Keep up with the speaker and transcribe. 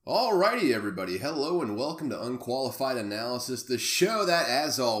Alrighty, everybody. Hello and welcome to Unqualified Analysis, the show that,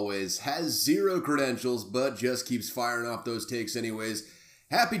 as always, has zero credentials but just keeps firing off those takes anyways.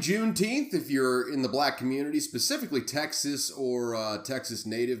 Happy Juneteenth if you're in the black community, specifically Texas or Texas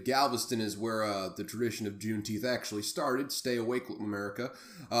native. Galveston is where the tradition of Juneteenth actually started. Stay awake, America.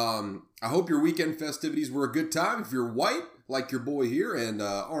 I hope your weekend festivities were a good time. If you're white, like your boy here, and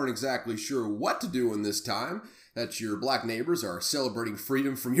aren't exactly sure what to do in this time, that your black neighbors are celebrating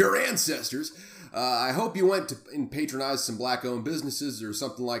freedom from your ancestors. I hope you went to and patronized some black-owned businesses or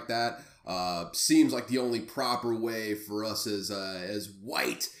something like that. Seems like the only proper way for us as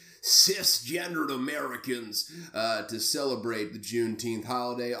white, cisgendered Americans to celebrate the Juneteenth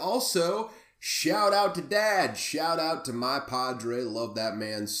holiday. Also, shout out to Dad. Shout out to my padre. Love that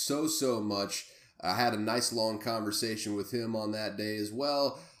man so much. I had a nice long conversation with him on that day as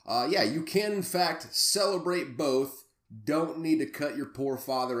well. Yeah, you can in fact celebrate both. Don't need to cut your poor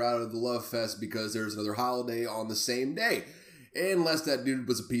father out of the love fest because there's another holiday on the same day. Unless that dude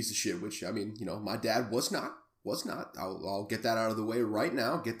was a piece of shit, which, I mean, you know, my dad was not. I'll get that out of the way right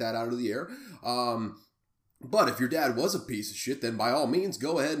now. Get that out of the air. But if your dad was a piece of shit, then by all means,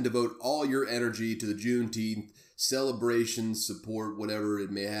 go ahead and devote all your energy to the Juneteenth celebration, support, whatever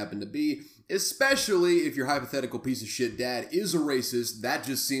it may happen to be. Especially if your hypothetical piece of shit dad is a racist. That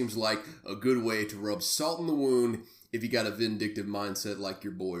just seems like a good way to rub salt in the wound if you got a vindictive mindset like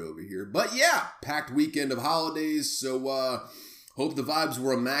your boy over here. But yeah, packed weekend of holidays, so hope the vibes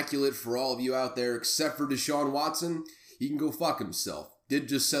were immaculate for all of you out there, except for Deshaun Watson. He can go fuck himself. Did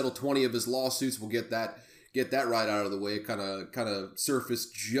just settle 20 of his lawsuits. We'll get that right out of the way. It kind of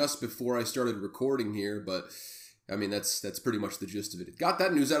surfaced just before I started recording here, but I mean, that's pretty much the gist of it. Got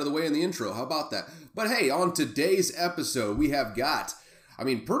that news out of the way in the intro. How about that? But hey, on today's episode, we have got, I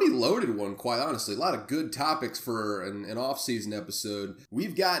mean, pretty loaded one, quite honestly. A lot of good topics for an off-season episode.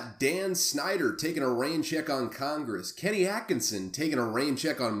 We've got Dan Snyder taking a rain check on Congress, Kenny Atkinson taking a rain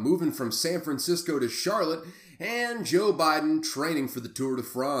check on moving from San Francisco to Charlotte, and Joe Biden training for the Tour de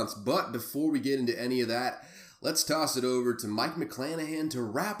France. But before we get into any of that, let's toss it over to Mike McClanahan to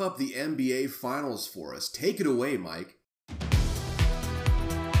wrap up the NBA Finals for us. Take it away, Mike.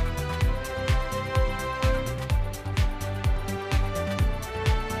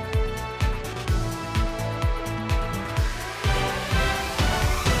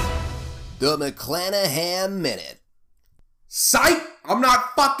 The McClanahan Minute. Psych! I'm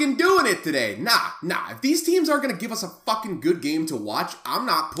not fucking doing it today. Nah. If these teams aren't going to give us a fucking good game to watch, I'm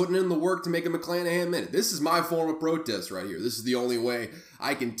not putting in the work to make a McClanahan Minute. This is my form of protest right here. This is the only way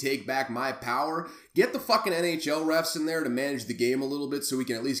I can take back my power. Get the fucking NHL refs in there to manage the game a little bit so we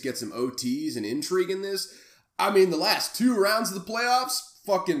can at least get some OTs and intrigue in this. I mean, the last 2 rounds of the playoffs,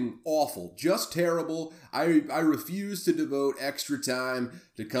 fucking awful. Just terrible. I refuse to devote extra time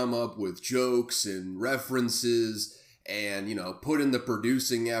to come up with jokes and references and, you know, put in the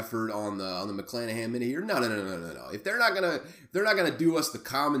producing effort on the McClanahan Minute here. No. If they're not gonna do us the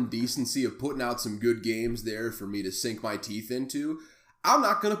common decency of putting out some good games there for me to sink my teeth into, I'm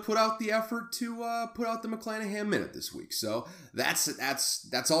not gonna put out the effort to put out the McClanahan Minute this week. So that's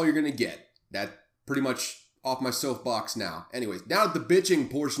all you're gonna get. That pretty much off my soapbox now. Anyways, now that the bitching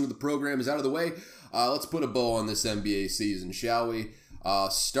portion of the program is out of the way, let's put a bow on this NBA season, shall we?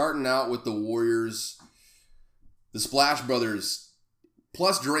 Starting out with the Warriors. The Splash Brothers,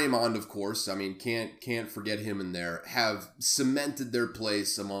 plus Draymond, of course, I mean, can't forget him in there, have cemented their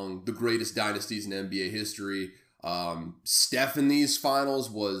place among the greatest dynasties in NBA history. Steph in these finals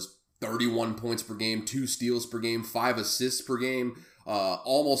was 31 points per game, 2 steals per game, 5 assists per game,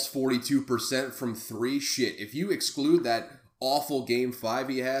 almost 42% from 3. Shit, if you exclude that awful Game 5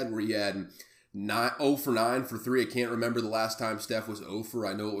 he had, where he had 0 for 9 for 3. I can't remember the last time Steph was 0 for.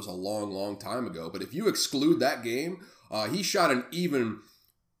 I know it was a long time ago. But if you exclude that game, he shot an even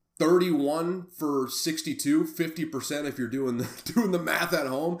 31 for 62, 50% if you're doing the math at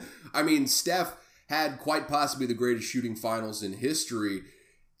home. I mean, Steph had quite possibly the greatest shooting finals in history.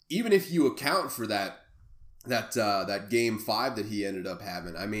 Even if you account for that Game 5 that he ended up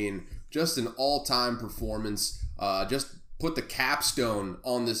having. I mean, just an all-time performance. Just put the capstone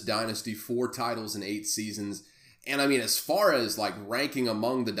on this dynasty, 4 titles in 8 seasons. And I mean, as far as like ranking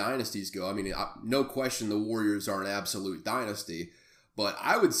among the dynasties go, I mean, no question the Warriors are an absolute dynasty. But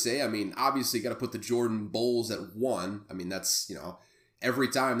I would say, I mean, obviously you got to put the Jordan Bulls at 1. I mean, that's, you know, every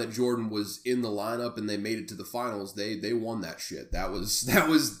time that Jordan was in the lineup and they made it to the finals, they won that shit. That was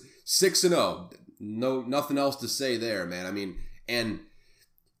 6-0. No, nothing else to say there, man. I mean, and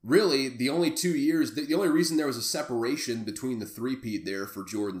really, the only 2 years, the only reason there was a separation between the three-peat there for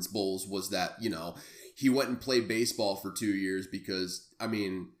Jordan's Bulls was that, you know, he went and played baseball for 2 years because, I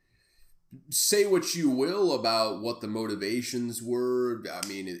mean, say what you will about what the motivations were. I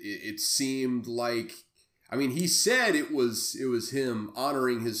mean, it seemed like, I mean, he said it was him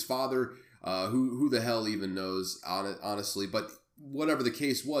honoring his father. Who the hell even knows, honestly. But whatever the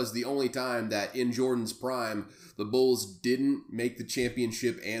case was, the only time that in Jordan's prime, the Bulls didn't make the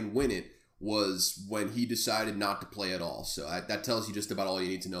championship and win it was when he decided not to play at all. So that tells you just about all you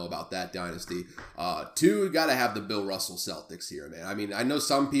need to know about that dynasty. Two, got to have the Bill Russell Celtics here, man. I mean, I know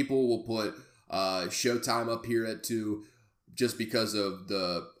some people will put Showtime up here at 2 just because of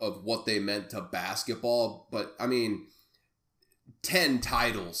what they meant to basketball. But, I mean, 10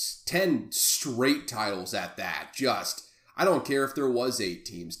 titles, 10 straight titles at that. Just, I don't care if there was 8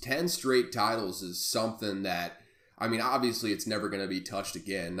 teams. 10 straight titles is something that, I mean, obviously it's never going to be touched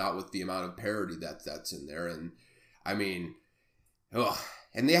again, not with the amount of parity that's in there. And, I mean,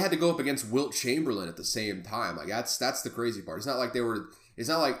 and they had to go up against Wilt Chamberlain at the same time. Like, that's the crazy part. It's not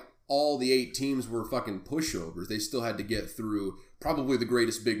like all the 8 teams were fucking pushovers. They still had to get through probably the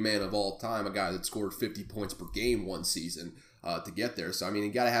greatest big man of all time, a guy that scored 50 points per game one season to get there. So, I mean,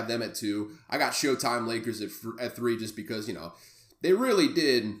 you got to have them at 2. I got Showtime Lakers at 3 just because, you know, they really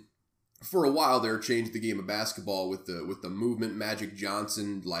did, for a while there, change the game of basketball with the movement. Magic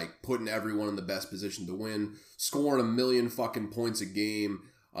Johnson, like, putting everyone in the best position to win, scoring 1 million fucking points a game.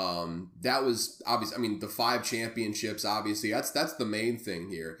 That was obvious. I mean, the 5 championships, obviously, that's the main thing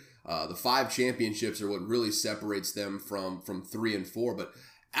here. The 5 championships are what really separates them from 3 and 4. But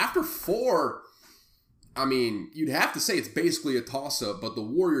after 4, I mean, you'd have to say it's basically a toss-up, but the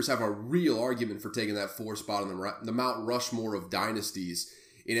Warriors have a real argument for taking that 4 spot on the Mount Rushmore of dynasties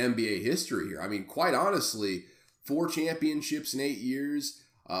in NBA history here. I mean, quite honestly, 4 championships in 8 years,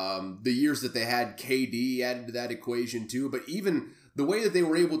 the years that they had KD added to that equation too, but even the way that they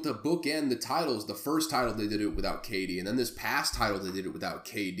were able to bookend the titles, the first title they did it without KD, and then this past title they did it without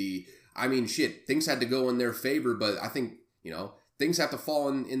KD. I mean, shit, things had to go in their favor, but I think, you know, things have to fall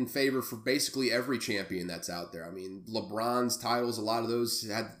in favor for basically every champion that's out there. I mean, LeBron's titles, a lot of those,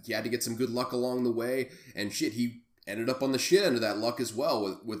 he had to get some good luck along the way, and shit, he ended up on the shit end of that luck as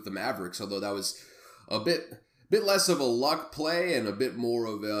well with the Mavericks, although that was a bit less of a luck play and a bit more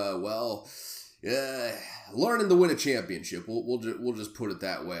of learning to win a championship. We'll just put it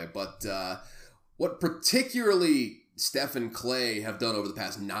that way. But what particularly Steph and Clay have done over the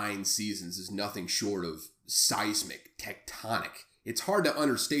past 9 seasons is nothing short of seismic, tectonic. It's hard to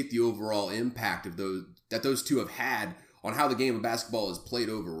understate the overall impact of those two have had on how the game of basketball is played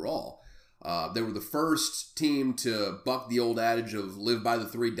overall. They were the first team to buck the old adage of live by the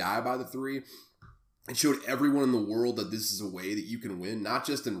 3, die by the 3. It showed everyone in the world that this is a way that you can win, not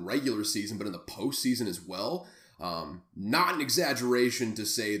just in regular season, but in the postseason as well. Not an exaggeration to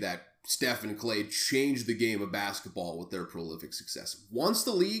say that Steph and Clay changed the game of basketball with their prolific success. Once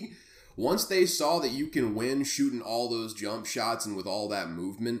they saw that you can win shooting all those jump shots and with all that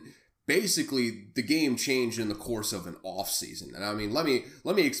movement, basically the game changed in the course of an offseason. And I mean, let me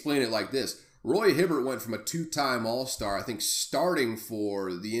explain it like this. Roy Hibbert went from a 2-time All-Star, I think starting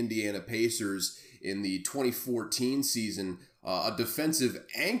for the Indiana Pacers in the 2014 season, a defensive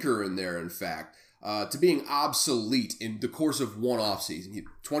anchor in there, in fact, to being obsolete in the course of one offseason.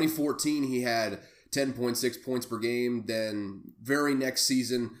 2014, he had 10.6 points per game. Then very next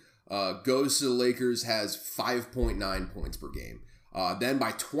season, goes to the Lakers, has 5.9 points per game. Then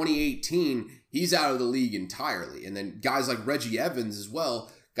by 2018, he's out of the league entirely. And then guys like Reggie Evans as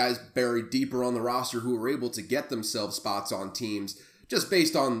well, guys buried deeper on the roster who were able to get themselves spots on teams just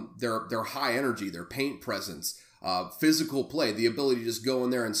based on their high energy, their paint presence, physical play, the ability to just go in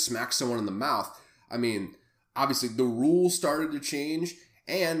there and smack someone in the mouth. I mean, obviously the rules started to change,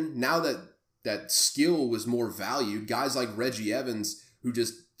 and now that skill was more valued, guys like Reggie Evans, who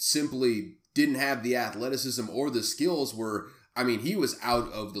just simply didn't have the athleticism or the skills, he was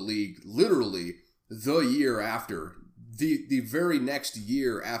out of the league literally the year after. The very next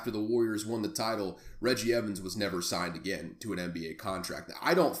year after the Warriors won the title, Reggie Evans was never signed again to an NBA contract.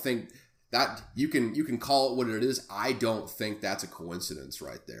 I don't think that you can call it what it is. I don't think that's a coincidence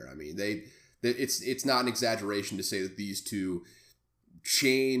right there. I mean, it's not an exaggeration to say that these two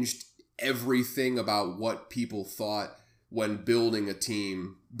changed everything about what people thought when building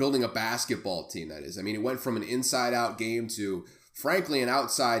a basketball team, that is. I mean, it went from an inside-out game to, frankly, an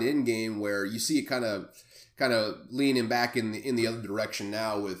outside-in game where you see it kind of leaning back in the other direction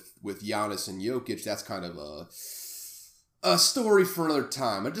now with Giannis and Jokic. That's kind of a story for another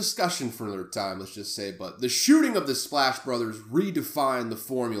time, a discussion for another time, let's just say. But the shooting of the Splash Brothers redefined the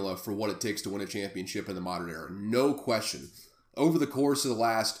formula for what it takes to win a championship in the modern era. No question. Over the course of the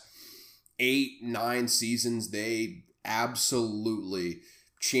last 8, 9 seasons, they absolutely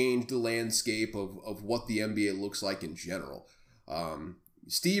changed the landscape of what the NBA looks like in general.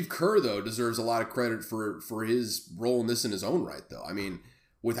 Steve Kerr, though, deserves a lot of credit for his role in this in his own right, though. I mean,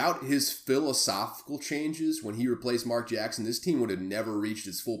 without his philosophical changes when he replaced Mark Jackson, this team would have never reached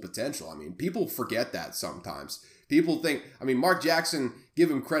its full potential. I mean, people forget that sometimes. People think, I mean, Mark Jackson,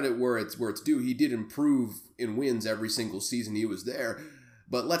 give him credit where it's due. He did improve in wins every single season he was there.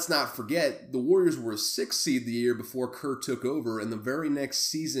 But let's not forget, the Warriors were a 6th seed the year before Kerr took over, and the very next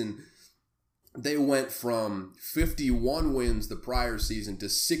season, they went from 51 wins the prior season to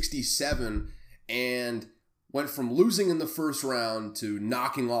 67, and went from losing in the first round to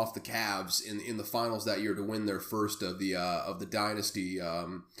knocking off the Cavs in the finals that year to win their first of the dynasty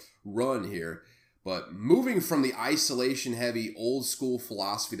run here. But moving from the isolation-heavy, old-school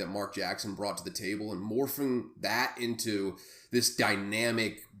philosophy that Mark Jackson brought to the table and morphing that into this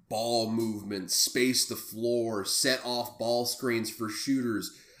dynamic ball movement, space the floor, set off ball screens for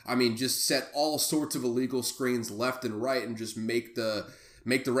shooters. I mean, just set all sorts of illegal screens left and right and just make the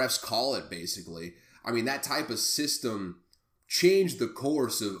refs call it, basically. I mean, that type of system changed the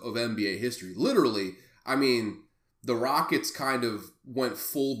course of NBA history. Literally, I mean, the Rockets kind of went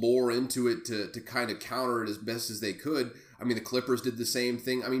full bore into it to kind of counter it as best as they could. I mean, the Clippers did the same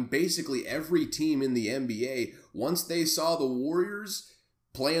thing. I mean, basically every team in the NBA, once they saw the Warriors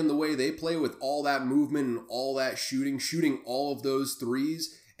playing the way they play with all that movement and all that shooting all of those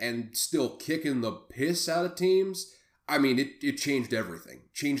threes and still kicking the piss out of teams, I mean, it changed everything.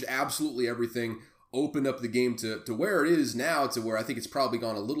 Changed absolutely everything. Opened up the game to where it is now, to where I think it's probably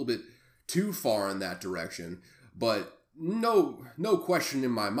gone a little bit too far in that direction. But no question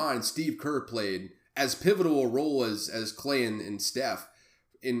in my mind, Steve Kerr played as pivotal a role as Klay and Steph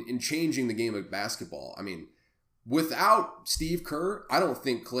in changing the game of basketball. I mean, without Steve Kerr, I don't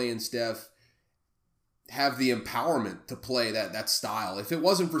think Klay and Steph have the empowerment to play that style. If it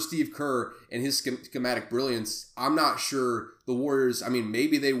wasn't for Steve Kerr and his schematic brilliance, I'm not sure the Warriors, I mean,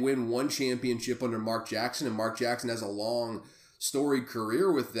 maybe they win one championship under Mark Jackson, and Mark Jackson has a long, storied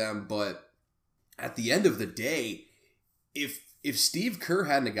career with them, but at the end of the day, if Steve Kerr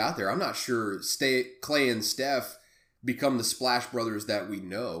hadn't got there, I'm not sure Klay and Steph become the Splash Brothers that we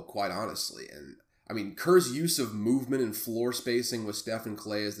know, quite honestly. And I mean, Kerr's use of movement and floor spacing with Steph and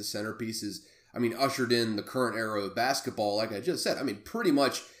Klay as the centerpieces, I mean, ushered in the current era of basketball, like I just said. I mean, pretty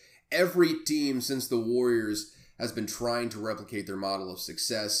much every team since the Warriors has been trying to replicate their model of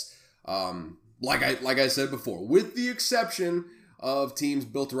success. Like I said before, with the exception of teams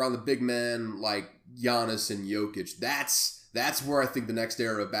built around the big men like Giannis and Jokic. That's where I think the next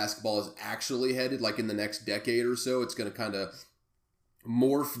era of basketball is actually headed. Like in the next decade or so, it's going to kind of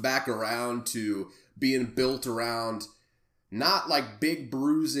morph back around to being built around not like big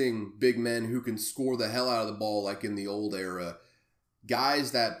bruising big men who can score the hell out of the ball like in the old era.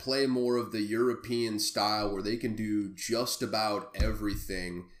 Guys that play more of the European style where they can do just about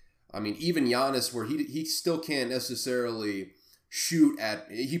everything. I mean, even Giannis, where he still can't necessarily shoot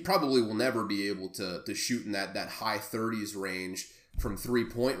he probably will never be able to shoot in that high 30s range from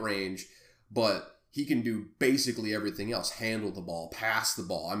 3-point range, but he can do basically everything else. Handle the ball, pass the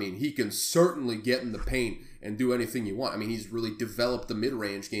ball. I mean, he can certainly get in the paint and do anything you want. I mean, he's really developed the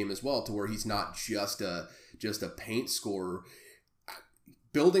mid-range game as well to where he's not just a paint scorer.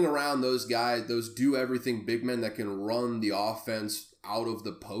 Building around those guys, those do-everything big men that can run the offense out of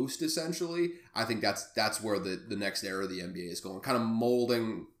the post, essentially, I think that's where the next era of the NBA is going. Kind of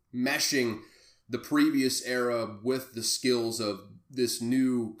meshing the previous era with the skills of this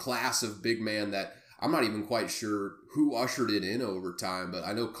new class of big man that I'm not even quite sure who ushered it in over time, but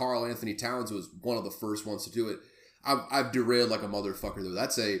I know Karl Anthony Towns was one of the first ones to do it. I've derailed like a motherfucker, though.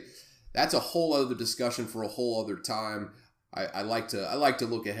 That's a whole other discussion for a whole other time. I like to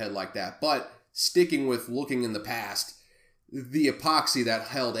look ahead like that. But sticking with looking in the past, the epoxy that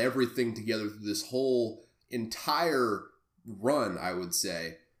held everything together through this whole entire run, I would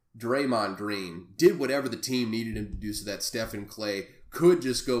say, Draymond Green did whatever the team needed him to do so that Steph and Klay could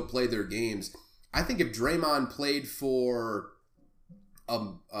just go play their games. I think if Draymond played for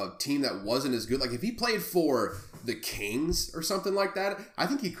a team that wasn't as good, like if he played for the Kings or something like that, I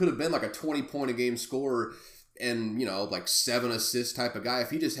think he could have been like a 20-point-a-game scorer and, you know, like 7 assist type of guy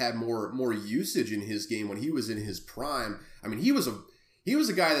if he just had more usage in his game when he was in his prime. I mean, he was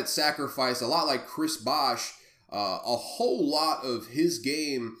a guy that sacrificed, a lot like Chris Bosh, a whole lot of his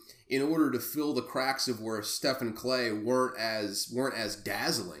game in order to fill the cracks of where Steph and Klay weren't as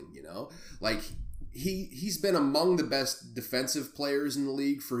dazzling, you know? Like, he's been among the best defensive players in the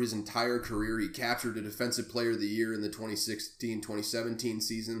league for his entire career. He captured a Defensive Player of the Year in the 2016-2017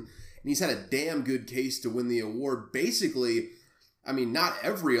 season. and he's had a damn good case to win the award. Basically, I mean, not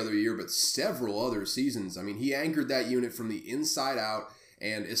every other year, but several other seasons. I mean, he anchored that unit from the inside out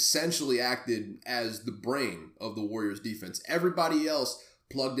and essentially acted as the brain of the Warriors defense. Everybody else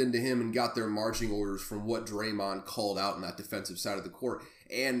plugged into him and got their marching orders from what Draymond called out in that defensive side of the court.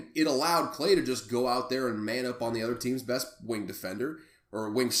 And it allowed Klay to just go out there and man up on the other team's best wing defender,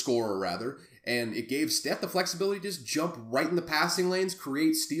 or wing scorer rather. And it gave Steph the flexibility to just jump right in the passing lanes,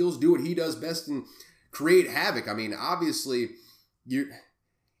 create steals, do what he does best, and create havoc. I mean, obviously,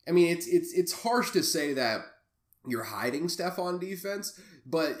 it's harsh to say that you're hiding Steph on defense,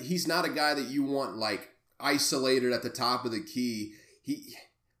 but he's not a guy that you want like isolated at the top of the key. He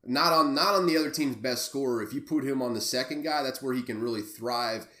not on the other team's best scorer. If you put him on the second guy, that's where he can really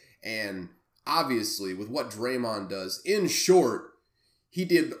thrive. And obviously, with what Draymond does, in short, he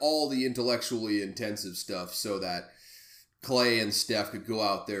did all the intellectually intensive stuff so that Klay and Steph could go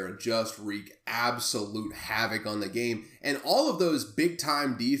out there and just wreak absolute havoc on the game. And all of those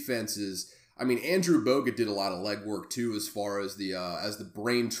big-time defenses, I mean, Andrew Bogut did a lot of legwork too as far as the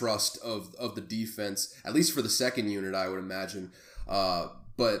brain trust of the defense, at least for the second unit, I would imagine.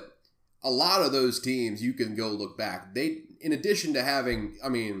 But a lot of those teams, you can go look back. They, in addition to having, I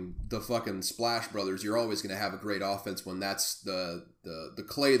mean, the fucking Splash Brothers, you're always going to have a great offense when that's the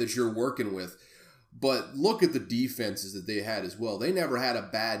Klay that you're working with. But look at the defenses that they had as well. They never had a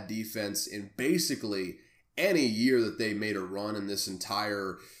bad defense in basically any year that they made a run in this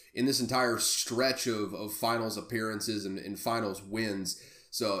entire stretch of finals appearances and finals wins.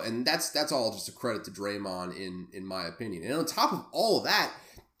 So, and that's all just a credit to Draymond in my opinion. And on top of all of that,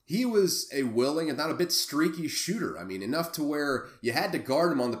 he was a willing and not a bit streaky shooter. I mean, enough to where you had to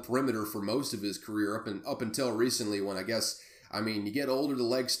guard him on the perimeter for most of his career up until recently when you get older, the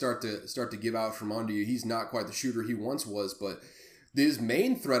legs start to give out from under you. He's not quite the shooter he once was, but his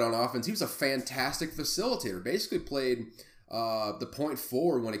main threat on offense, he was a fantastic facilitator. Basically played the point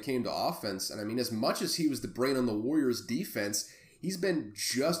forward when it came to offense. And I mean, as much as he was the brain on the Warriors defense, he's been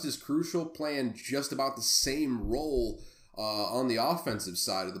just as crucial, playing just about the same role on the offensive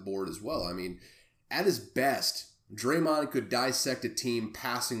side of the board as well. I mean, at his best, Draymond could dissect a team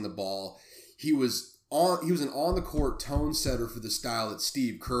passing the ball. He was an on-the-court tone setter for the style that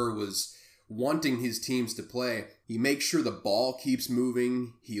Steve Kerr was wanting his teams to play. He makes sure the ball keeps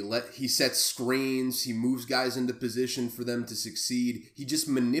moving. He sets screens. He moves guys into position for them to succeed. He just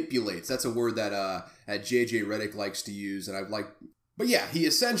manipulates. That's a word that JJ Redick likes to use, and But yeah, he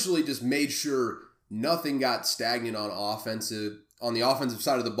essentially just made sure nothing got stagnant on the offensive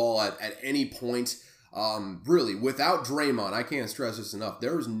side of the ball at any point. Really, without Draymond, I can't stress this enough,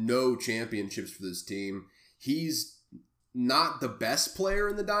 there was no championships for this team. He's not the best player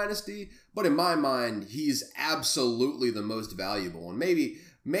in the dynasty, but in my mind, he's absolutely the most valuable. And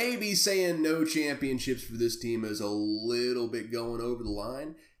maybe saying no championships for this team is a little bit going over the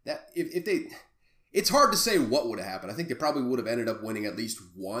line. That it's hard to say what would have happened. I think they probably would have ended up winning at least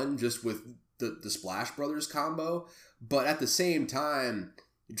one just with the Splash Brothers combo. But at the same time,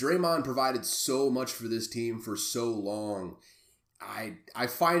 Draymond provided so much for this team for so long. I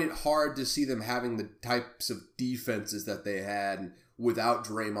find it hard to see them having the types of defenses that they had without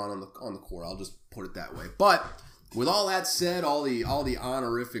Draymond on the court. I'll just put it that way. But with all that said, all the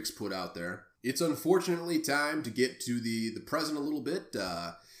honorifics put out there, it's unfortunately time to get to the present a little bit.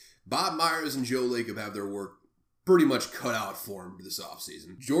 Bob Myers and Joe Lacob have their work pretty much cut out for him this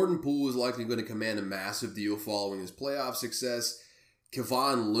offseason. Jordan Poole is likely going to command a massive deal following his playoff success.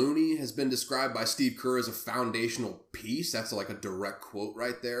 Kevon Looney has been described by Steve Kerr as a foundational piece. That's like a direct quote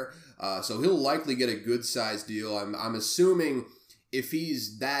right there. So he'll likely get a good-sized deal. I'm assuming if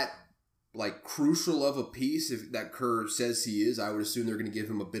he's that like crucial of a piece, if that Kerr says he is, I would assume they're going to give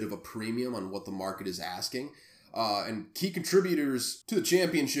him a bit of a premium on what the market is asking. And key contributors to the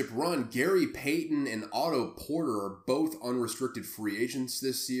championship run, Gary Payton and Otto Porter are both unrestricted free agents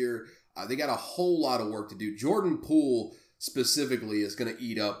this year. They got a whole lot of work to do. Jordan Poole specifically is going to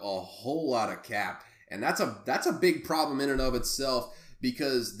eat up a whole lot of cap, and that's a big problem in and of itself,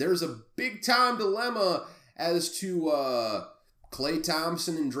 because there's a big time dilemma as to Klay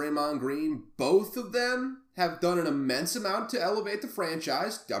Thompson and Draymond Green. Both of them have done an immense amount to elevate the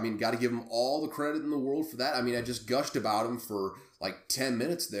franchise. I mean, got to give them all the credit in the world for that. I mean, I just gushed about them for like 10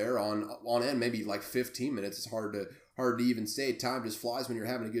 minutes there on end, maybe like 15 minutes. It's hard to even say. Time just flies when you're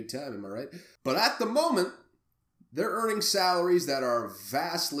having a good time, am I right? But at the moment, they're earning salaries that are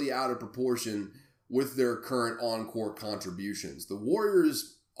vastly out of proportion with their current on-court contributions. The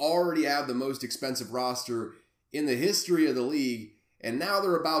Warriors already have the most expensive roster in the history of the league, and now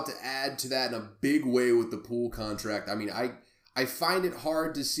they're about to add to that in a big way with the Poole contract. I mean, I find it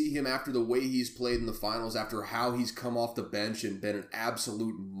hard to see him after the way he's played in the finals, after how he's come off the bench and been an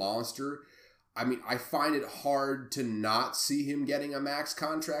absolute monster. I mean, I find it hard to not see him getting a max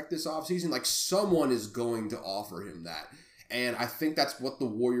contract this offseason. Like, someone is going to offer him that. And I think that's what the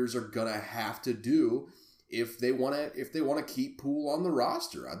Warriors are going to have to do if they want to keep Poole on the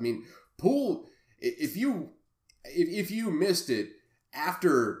roster. I mean, Poole, if you missed it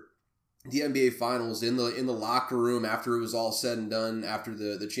after the NBA Finals, in the locker room, after it was all said and done, after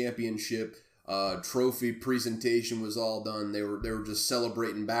the championship trophy presentation was all done, they were just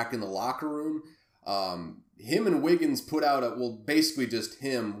celebrating back in the locker room. Him and Wiggins put out basically just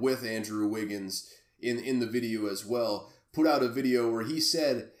him with Andrew Wiggins in the video as well, put out a video where he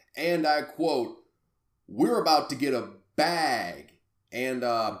said, and I quote, "We're about to get a bag." And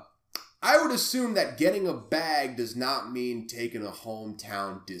I would assume that getting a bag does not mean taking a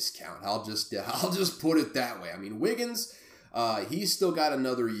hometown discount. I'll just put it that way. I mean, Wiggins, he's still got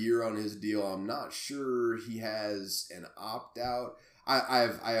another year on his deal. I'm not sure he has an opt-out. I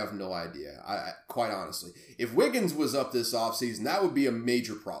have no idea. Quite honestly, if Wiggins was up this offseason, that would be a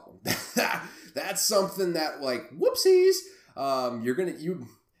major problem. That's something that, like, whoopsies.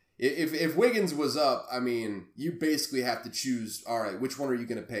 If Wiggins was up, I mean, you basically have to choose, all right, which one are you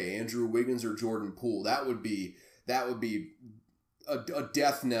going to pay, Andrew Wiggins or Jordan Poole? That would be a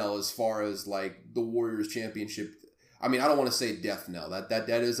death knell as far as, like, the Warriors championship. I mean, I don't want to say death knell. That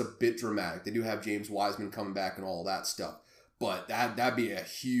is a bit dramatic. They do have James Wiseman coming back and all that stuff. But that'd be a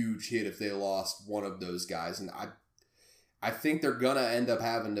huge hit if they lost one of those guys. And I think they're going to end up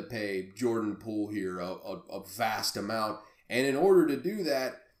having to pay Jordan Poole here a vast amount. And in order to do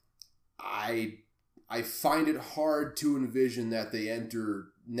that, I find it hard to envision that they enter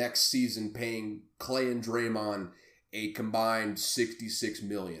next season paying Clay and Draymond a combined $66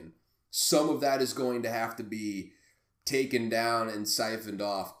 million. Some of that is going to have to be taken down and siphoned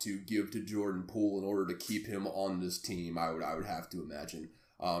off to give to Jordan Poole in order to keep him on this team, I would have to imagine.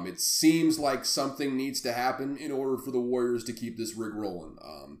 It seems like something needs to happen in order for the Warriors to keep this rig rolling.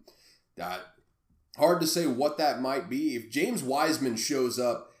 Hard to say what that might be. If James Wiseman shows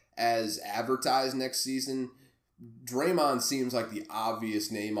up as advertised next season, Draymond seems like the obvious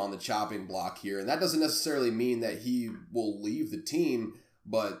name on the chopping block here. And that doesn't necessarily mean that he will leave the team,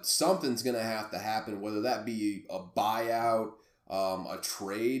 but something's going to have to happen, whether that be a buyout, a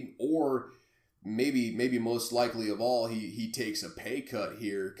trade, or maybe most likely of all, he takes a pay cut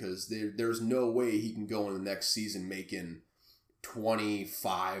here, because there's no way he can go in the next season making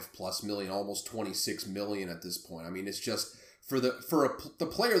 25 plus million, almost 26 million at this point. I mean, it's just for the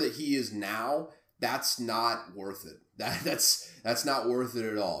player that he is now, that's not worth it. That's not worth it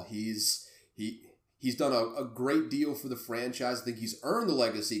at all. He's done a great deal for the franchise. I think he's earned the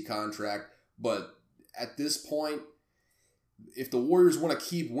legacy contract, but at this point, if the Warriors want to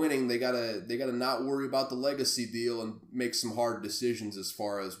keep winning, they gotta not worry about the legacy deal and make some hard decisions as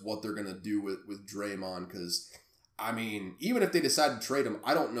far as what they're gonna do with Draymond. Because, I mean, even if they decide to trade him,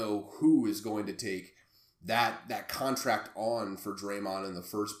 I don't know who is going to take that contract on for Draymond in the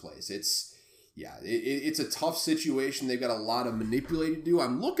first place. It's a tough situation. They've got a lot of manipulating to do.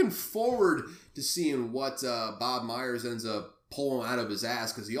 I'm looking forward to seeing what Bob Myers ends up pulling out of his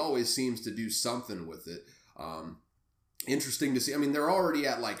ass, because he always seems to do something with it. Interesting to see. I mean, they're already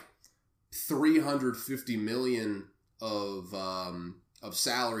at like $350 million of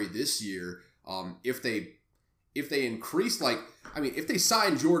salary this year. If they increase, like, I mean, if they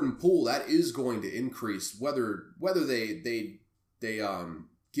sign Jordan Poole, that is going to increase whether they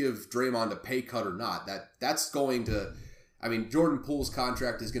give Draymond a pay cut or not. That's going to, I mean, Jordan Poole's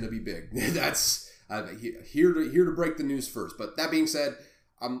contract is going to be big. That's here to break the news first. But that being said,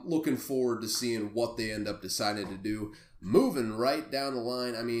 I'm looking forward to seeing what they end up deciding to do. Moving right down the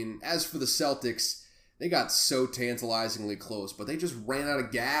line, I mean, as for the Celtics, they got so tantalizingly close, but they just ran out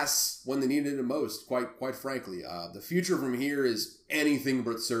of gas when they needed it most, quite frankly. The future from here is anything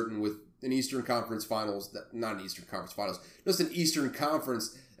but certain, with an Eastern Conference Finals, not an Eastern Conference Finals, just an Eastern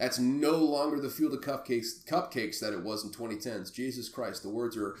Conference that's no longer the field of cupcakes that it was in 2010s. Jesus Christ, the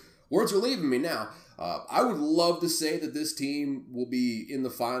words are leaving me now. I would love to say that this team will be in the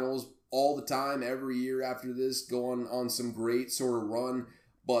finals all the time, every year after this, going on some great sort of run.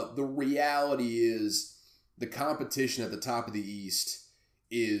 But the reality is the competition at the top of the East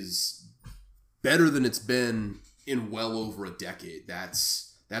is better than it's been in well over a decade.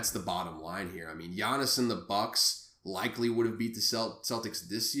 That's the bottom line here. I mean, Giannis and the Bucks likely would have beat the Celtics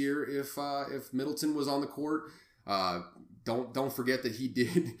this year if Middleton was on the court. Don't forget that he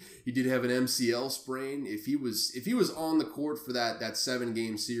did have an MCL sprain. If he was on the court for that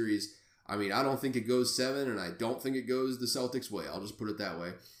 7-game series, I mean, I don't think it goes 7, and I don't think it goes the Celtics' way. I'll just put it that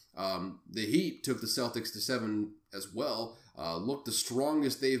way. The Heat took the Celtics to 7 as well. Looked the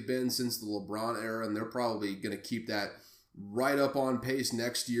strongest they've been since the LeBron era, and they're probably going to keep that right up on pace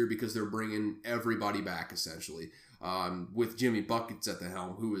next year because they're bringing everybody back, essentially, with Jimmy Buckets at the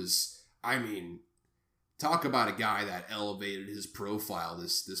helm, who is, I mean, talk about a guy that elevated his profile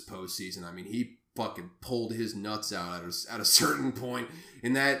this postseason. I mean, he fucking pulled his nuts out at a certain point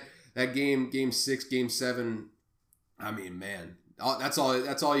in that game 6, game 7. I mean, man, that's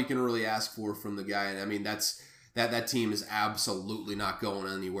all you can really ask for from the guy. And I mean, that team is absolutely not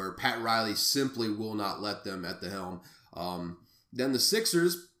going anywhere. Pat Riley simply will not let them at the helm. Then the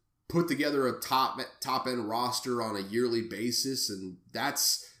Sixers put together a top end roster on a yearly basis, and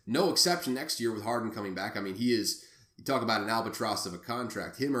that's no exception next year with Harden coming back. I mean, he is, you talk about an albatross of a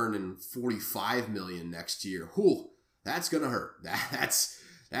contract, him earning $45 million next year. Whew, that's gonna hurt. That's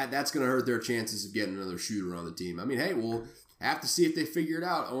gonna hurt their chances of getting another shooter on the team. I mean, hey, we'll have to see if they figure it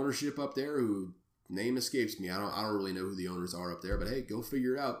out. Ownership up there, who name escapes me. I don't really know who the owners are up there, but hey, go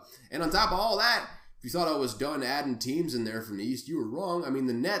figure it out. And on top of all that, if you thought I was done adding teams in there from the East, you were wrong. I mean,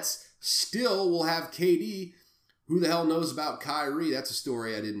 the Nets still will have KD. Who the hell knows about Kyrie? That's a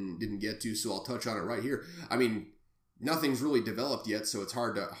story I didn't get to, so I'll touch on it right here. I mean, nothing's really developed yet, so it's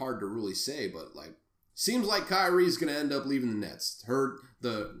hard to really say, but like, seems like Kyrie's going to end up leaving the Nets.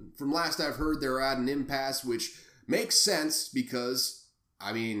 From last I've heard, they're at an impasse, which makes sense because,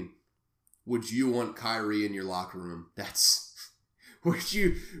 I mean, would you want Kyrie in your locker room? Would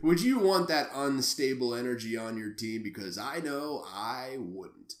you want that unstable energy on your team? Because I know I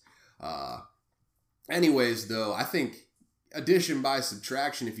wouldn't. Anyways, though, I think addition by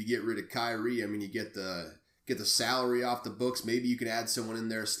subtraction, if you get rid of Kyrie, I mean, you get the salary off the books. Maybe you can add someone in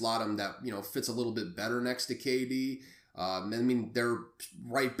there, slot him that, fits a little bit better next to KD. I mean, they're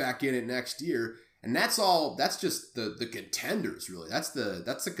right back in it next year. And that's just the contenders, really. That's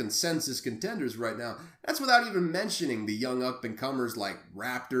the consensus contenders right now. That's without even mentioning the young up-and-comers like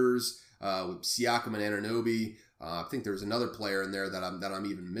Raptors, with Siakam and Anunoby. I think there's another player in there that I'm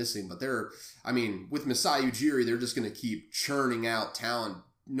even missing. But with Masai Ujiri, they're just going to keep churning out talent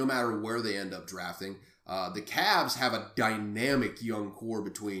no matter where they end up drafting. The Cavs have a dynamic young core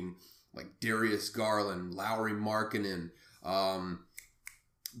between like Darius Garland, Lauri Markkanen,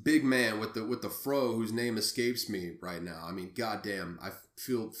 big man with the fro whose name escapes me right now. I mean, goddamn, I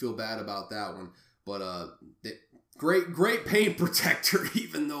feel bad about that one. But great paint protector,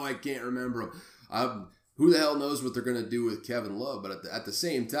 even though I can't remember him. Who the hell knows what they're gonna do with Kevin Love? But at the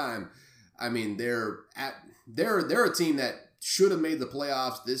same time, I mean, they're a team that should have made the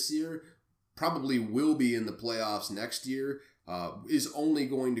playoffs this year. Probably will be in the playoffs next year. Is only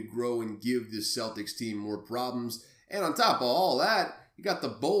going to grow and give this Celtics team more problems. And on top of all that, you got the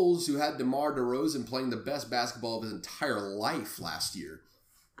Bulls, who had DeMar DeRozan playing the best basketball of his entire life last year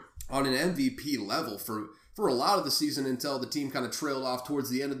on an MVP level for a lot of the season until the team kind of trailed off towards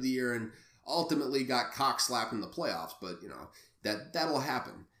the end of the year and ultimately got cock-slapped in the playoffs. But, that'll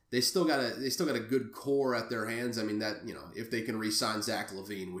happen. They still got a good core at their hands. I mean, that, if they can re-sign Zach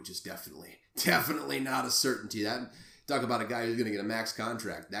LaVine, which is definitely not a certainty. Talk about a guy who's going to get a max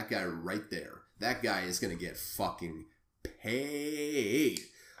contract. That guy right there. That guy is going to get fucking paid.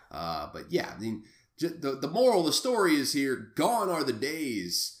 But yeah, I mean, the moral of the story is here. Gone are the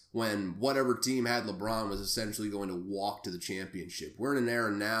days when whatever team had LeBron was essentially going to walk to the championship. We're in an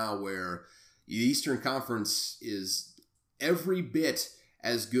era now where the Eastern Conference is every bit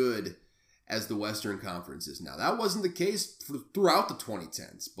as good as the Western Conference is now. That wasn't the case throughout the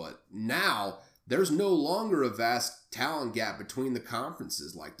 2010s, but now there's no longer a vast talent gap between the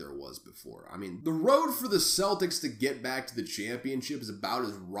conferences like there was before. I mean, the road for the Celtics to get back to the championship is about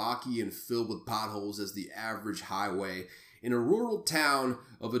as rocky and filled with potholes as the average highway in a rural town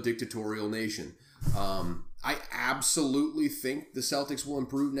of a dictatorial nation. I absolutely think the Celtics will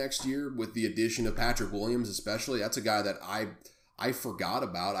improve next year with the addition of Patrick Williams, especially. That's a guy that I forgot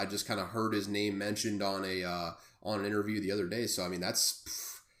about. I just kind of heard his name mentioned on an interview the other day. So, I mean,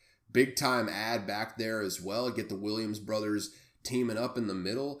 that's big time ad back there as well. Get the Williams brothers teaming up in the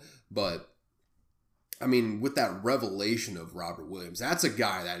middle. But, I mean, with that revelation of Robert Williams, that's a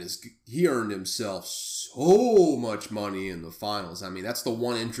guy he earned himself so much money in the finals. I mean, that's the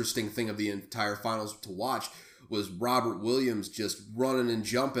one interesting thing of the entire finals to watch was Robert Williams just running and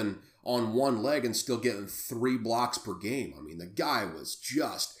jumping on one leg and still getting 3 blocks per game. I mean, the guy was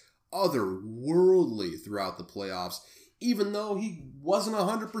just otherworldly throughout the playoffs, even though he wasn't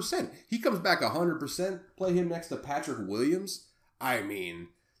 100%. He comes back 100%, play him next to Patrick Williams. I mean,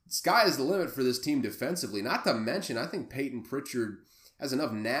 sky is the limit for this team defensively. Not to mention, I think Peyton Pritchard has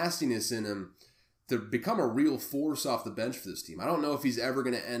enough nastiness in him to become a real force off the bench for this team. I don't know if he's ever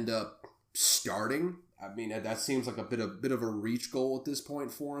going to end up starting. I mean, that seems like a bit of a reach goal at this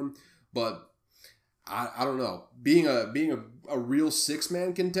point for him, but I don't know. Being a real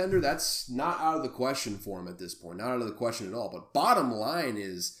six-man contender, that's not out of the question for him at this point. Not out of the question at all. But bottom line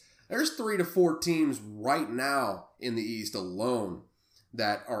is, there's 3 to 4 teams right now in the East alone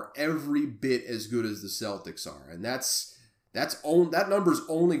that are every bit as good as the Celtics are. And that number's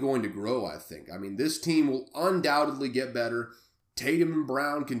only going to grow, I think. I mean, this team will undoubtedly get better. Tatum and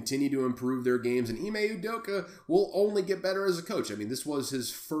Brown continue to improve their games, and Ime Udoka will only get better as a coach. I mean, this was his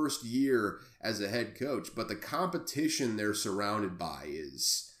first year as a head coach, but the competition they're surrounded by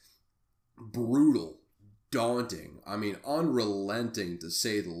is brutal, daunting. I mean, unrelenting to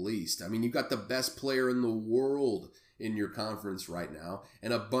say the least. I mean, you've got the best player in the world in your conference right now,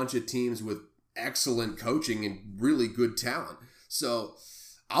 and a bunch of teams with excellent coaching and really good talent. So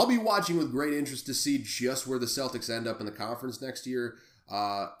I'll be watching with great interest to see just where the Celtics end up in the conference next year.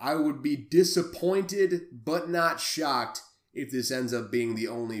 I would be disappointed but not shocked if this ends up being the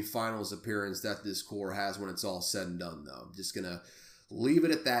only finals appearance that this core has when it's all said and done, though. I'm just going to leave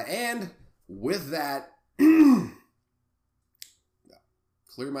it at that. And with that, clear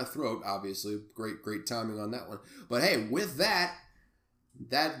my throat, obviously. Great timing on that one. But hey, with that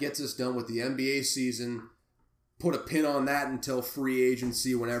gets us done with the NBA season. Put a pin on that until free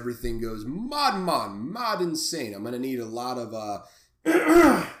agency when everything goes mod insane. I'm going to need a lot of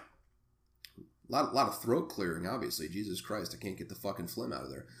lot of throat clearing, obviously. Jesus Christ, I can't get the fucking phlegm out of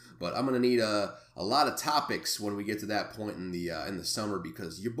there. But I'm going to need a lot of topics when we get to that point in the summer,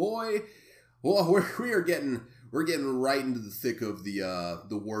 because your boy, well, we're getting right into the thick of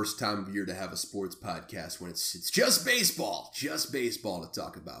the worst time of year to have a sports podcast, when it's just baseball to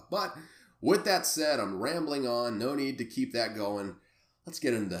talk about. But with that said, I'm rambling on. No need to keep that going. Let's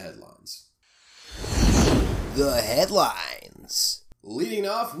get into the headlines. The headlines. Leading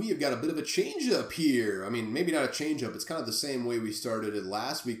off, we have got a bit of a change-up here. I mean, maybe not a change-up. It's kind of the same way we started it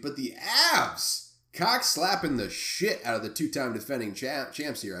last week. But the Avs, cock-slapping the shit out of the two-time defending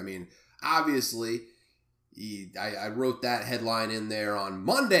champs here. I mean, obviously, I wrote that headline in there on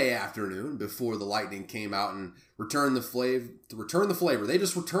Monday afternoon before the Lightning came out and returned the flavor. They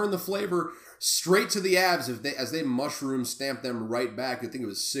just returned the flavor straight to the Avs as they mushroom stamped them right back. I think it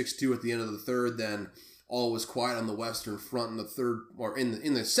was 6-2 at the end of the third. Then all was quiet on the Western Front in the third, or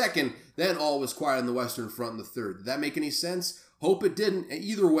in the second. Then all was quiet on the Western Front in the third. Did that make any sense? Hope it didn't.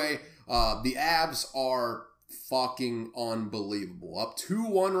 Either way, the Avs are fucking unbelievable. Up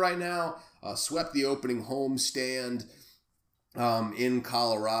 2-1 right now. Swept the opening homestand in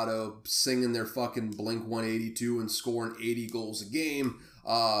Colorado, singing their fucking Blink-182 and scoring 80 goals a game.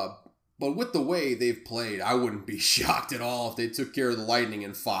 But with the way they've played, I wouldn't be shocked at all if they took care of the Lightning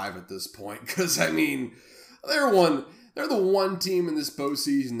in 5 at this point. Because, I mean, they're the one team in this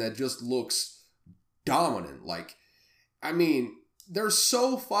postseason that just looks dominant. Like, I mean, they're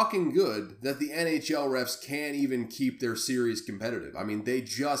so fucking good that the NHL refs can't even keep their series competitive. I mean, they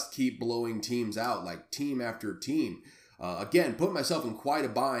just keep blowing teams out, like team after team. Again, put myself in quite a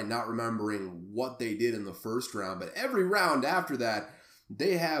bind not remembering what they did in the first round, but every round after that,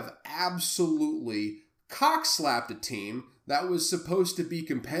 they have absolutely cock-slapped a team that was supposed to be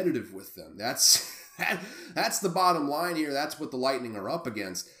competitive with them. That's the bottom line here. That's what the Lightning are up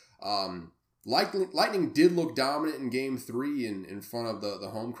against. Lightning did look dominant in Game 3 in front of the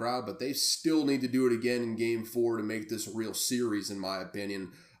home crowd, but they still need to do it again in Game 4 to make this a real series, in my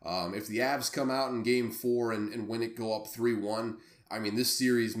opinion. If the Avs come out in Game 4 and win it, go up 3-1, I mean, this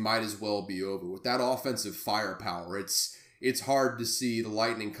series might as well be over. With that offensive firepower, it's hard to see the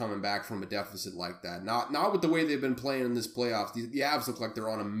Lightning coming back from a deficit like that. Not with the way they've been playing in this playoffs. The Avs look like they're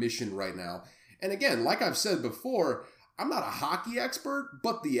on a mission right now. And again, like I've said before, I'm not a hockey expert,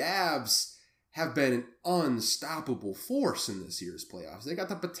 but the Avs have been an unstoppable force in this year's playoffs. They got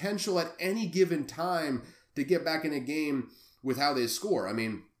the potential at any given time to get back in a game with how they score. I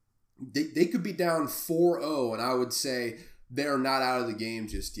mean, they could be down 4-0, and I would say they're not out of the game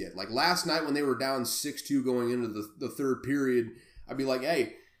just yet. Like last night when they were down 6-2 going into the third period, I'd be like,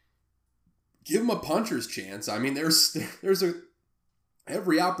 hey, give them a puncher's chance. I mean, there's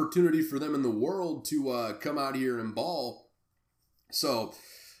every opportunity for them in the world to come out here and ball. So,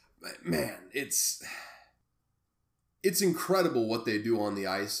 man, it's incredible what they do on the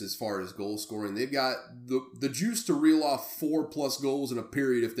ice as far as goal scoring. They've got the juice to reel off 4+ goals in a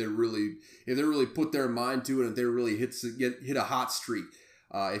period if they really put their mind to it, and if they really hit a hot streak.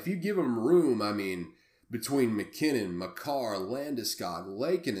 If you give them room, I mean, between McKinnon, Makar, Landeskog,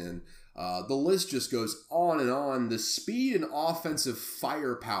 Lankinen, The list just goes on and on. The speed and offensive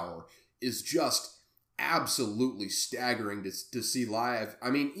firepower is just absolutely staggering to see live. I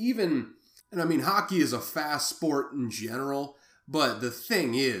mean, hockey is a fast sport in general, but the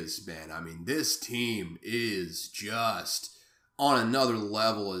thing is, man, I mean, this team is just on another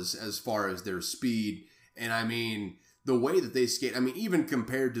level as far as their speed. And I mean, the way that they skate, I mean, even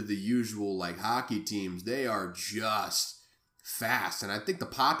compared to the usual like hockey teams, they are just fast. And I think the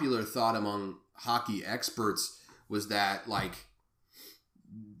popular thought among hockey experts was that like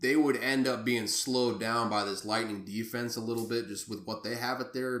they would end up being slowed down by this Lightning defense a little bit just with what they have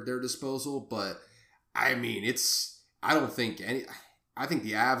at their disposal. But I mean, I think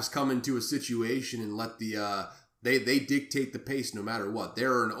the Avs come into a situation and let they dictate the pace no matter what.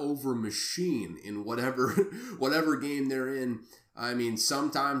 They're an over machine in whatever game they're in. I mean,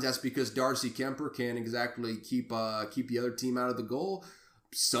 sometimes that's because Darcy Kuemper can't exactly keep the other team out of the goal.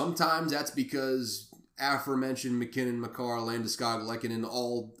 Sometimes that's because aforementioned McKinnon, Makar, Landeskog, Lehkonen,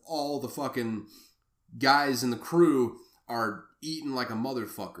 all the fucking guys in the crew are eating like a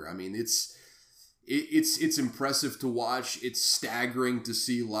motherfucker. I mean, it's impressive to watch. It's staggering to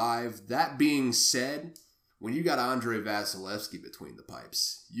see live. That being said, when you got Andrei Vasilevskiy between the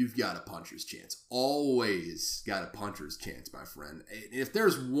pipes, you've got a puncher's chance. Always got a puncher's chance, my friend. If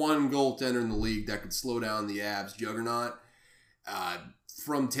there's one goaltender in the league that could slow down the Avs juggernaut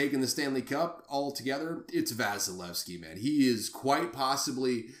from taking the Stanley Cup altogether, it's Vasilevskiy, man. He is quite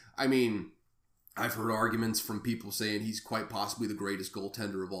possibly, I mean, I've heard arguments from people saying he's quite possibly the greatest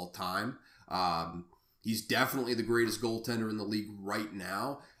goaltender of all time. He's definitely the greatest goaltender in the league right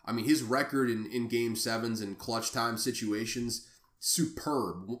now. I mean, his record in Game 7s and clutch time situations,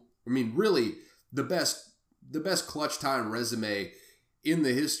 superb. I mean, really, the best clutch time resume in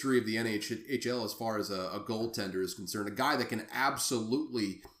the history of the NHL as far as a goaltender is concerned. A guy that can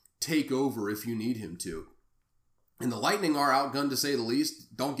absolutely take over if you need him to. And the Lightning are outgunned, to say the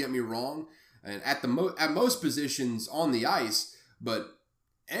least. Don't get me wrong. And at most positions on the ice, but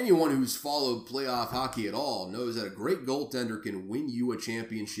anyone who's followed playoff hockey at all knows that a great goaltender can win you a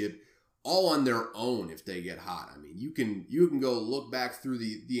championship all on their own if they get hot. I mean, you can go look back through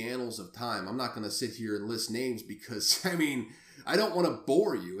the annals of time. I'm not going to sit here and list names because, I mean, I don't want to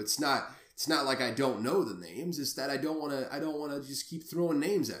bore you. It's not like I don't know the names. It's that I don't want to just keep throwing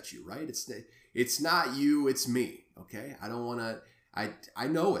names at you, right? It's not you, it's me, okay? I don't want to. I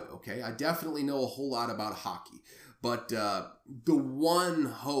know it, okay? I definitely know a whole lot about hockey. But the one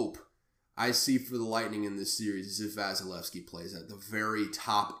hope I see for the Lightning in this series is if Vasilevskiy plays at the very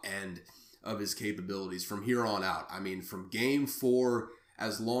top end of his capabilities from here on out. I mean, from Game 4,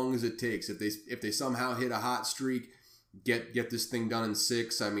 as long as it takes. If they somehow hit a hot streak, get this thing done in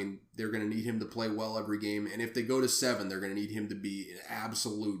 6. I mean, they're going to need him to play well every game. And if they go to 7, they're going to need him to be an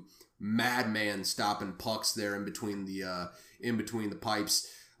absolute madman stopping pucks there in between the pipes.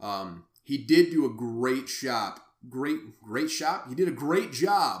 He did do a great job. He did a great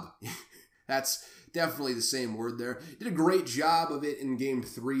job. That's definitely the same word there. Did a great job of it in Game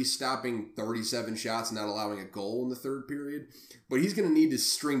 3, stopping 37 shots and not allowing a goal in the third period. But he's going to need to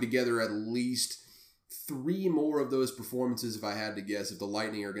string together at least 3 more of those performances, if I had to guess, if the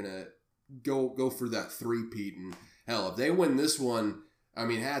Lightning are going to go for that three-peat. And hell, if they win this one, I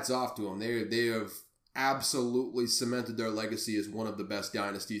mean, hats off to them. They have absolutely cemented their legacy as one of the best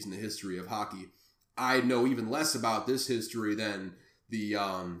dynasties in the history of hockey. I know even less about this history than the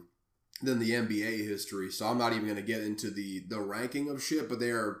NBA history, so I'm not even going to get into the ranking of shit. But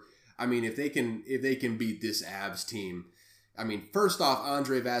if they can beat this Avs team, I mean, first off,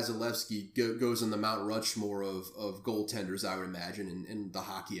 Andrei Vasilevskiy goes in the Mount Rushmore of goaltenders, I would imagine, in the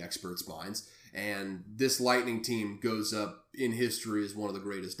hockey experts' minds. And this Lightning team goes up in history as one of the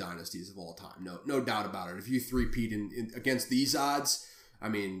greatest dynasties of all time. No doubt about it. If you three-peat against these odds, I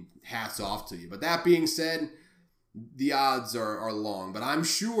mean, hats off to you. But that being said, the odds are long. But I'm not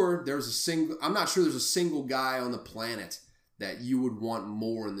sure there's a single guy on the planet that you would want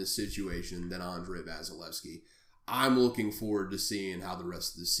more in this situation than Andrei Vasilevskiy. I'm looking forward to seeing how the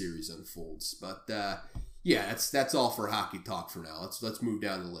rest of the series unfolds. But yeah, that's all for hockey talk for now. Let's move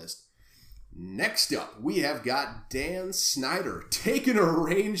down the list. Next up, we have got Dan Snyder taking a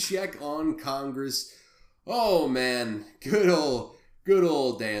rain check on Congress. Oh man, good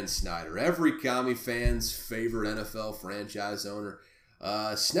old Dan Snyder, every commie fan's favorite NFL franchise owner.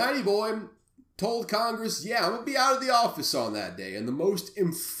 Snidey boy told Congress, yeah, I'm going to be out of the office on that day in the most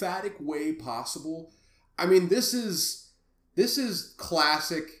emphatic way possible. I mean, this is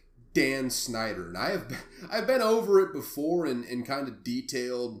classic Dan Snyder, and I've been over it before and kind of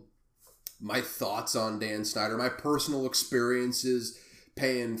detailed my thoughts on Dan Snyder, my personal experiences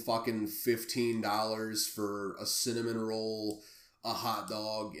paying fucking $15 for a cinnamon roll, a hot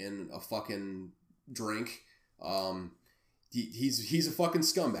dog, and a fucking drink. He's a fucking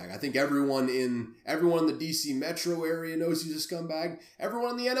scumbag. I think everyone in the DC metro area knows he's a scumbag.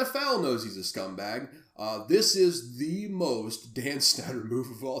 Everyone in the NFL knows he's a scumbag. This is the most Dan Snyder move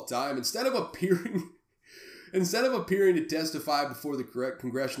of all time. Instead of appearing to testify before the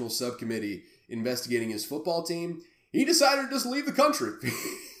congressional subcommittee investigating his football team, he decided to just leave the country.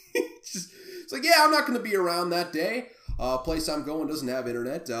 It's like, yeah, I'm not going to be around that day. Place I'm going doesn't have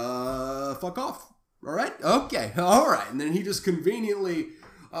internet. Fuck off. All right? Okay. All right. And then he just conveniently,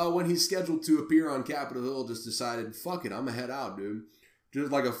 when he's scheduled to appear on Capitol Hill, just decided, fuck it, I'm going to head out, dude.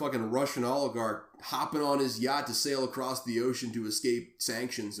 Just like a fucking Russian oligarch hopping on his yacht to sail across the ocean to escape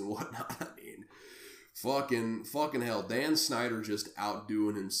sanctions and whatnot. I mean, fucking hell. Dan Snyder just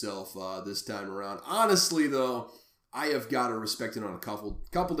outdoing himself this time around. Honestly, though, I have got to respect it on a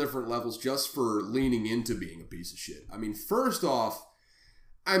couple different levels just for leaning into being a piece of shit. I mean, first off,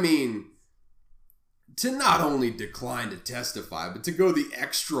 to not only decline to testify, but to go the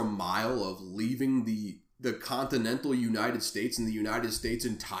extra mile of leaving the continental United States and the United States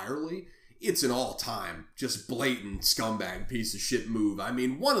entirely, it's an all-time just blatant scumbag piece of shit move. I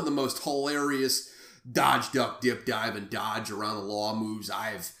mean, one of the most hilarious dodge, duck, dip, dive, and dodge around the law moves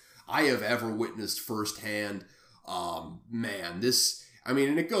I have ever witnessed firsthand. Man,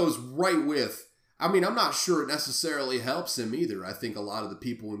 and it goes right with, I'm not sure it necessarily helps him either. I think a lot of the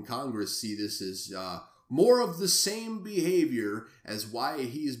people in Congress see this as more of the same behavior as why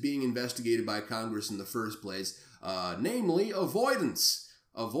he is being investigated by Congress in the first place, namely avoidance.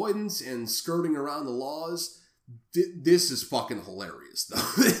 Avoidance and skirting around the laws. This is fucking hilarious, though.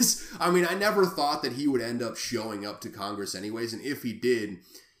 I never thought that he would end up showing up to Congress anyways, and if he did,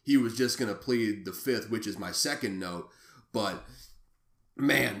 he was just going to plead the fifth, which is my second note. But,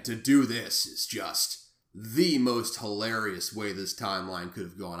 man, to do this is just the most hilarious way this timeline could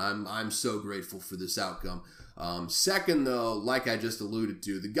have gone. I'm so grateful for this outcome. Second, though, like I just alluded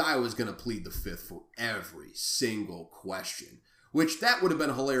to, the guy was going to plead the fifth for every single question, which that would have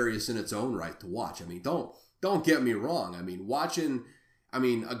been hilarious in its own right to watch. Don't get me wrong. Watching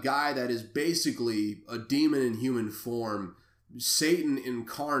a guy that is basically a demon in human form, Satan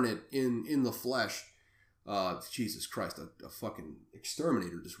incarnate in the flesh. Jesus Christ, a fucking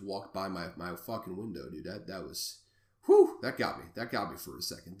exterminator just walked by my fucking window, dude. That was, whew, that got me for a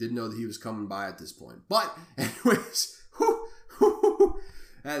second. Didn't know that he was coming by at this point. But anyways,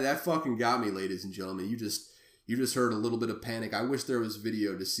 that fucking got me, ladies and gentlemen. You just heard a little bit of panic. I wish there was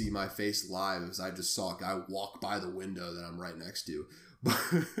video to see my face live as I just saw a guy walk by the window that I'm right next to.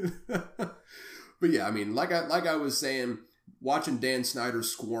 But yeah, like I was saying, watching Dan Snyder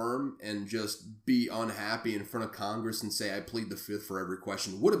squirm and just be unhappy in front of Congress and say, I plead the fifth for every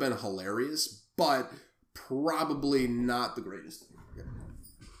question would have been hilarious, but probably not the greatest thing.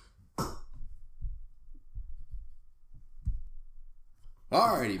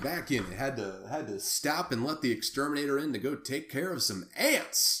 Alrighty, back in. I had to stop and let the exterminator in to go take care of some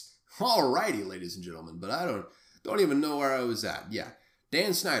ants. Alrighty, ladies and gentlemen, but I don't even know where I was at. Yeah,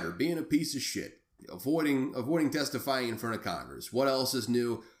 Dan Snyder being a piece of shit. Avoiding testifying in front of Congress. What else is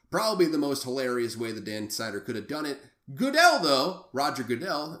new? Probably the most hilarious way that Dan Snyder could have done it. Goodell, though, Roger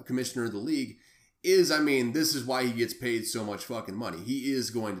Goodell, commissioner of the league, is, this is why he gets paid so much fucking money. He is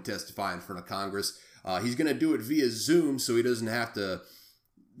going to testify in front of Congress. He's going to do it via Zoom so he doesn't have to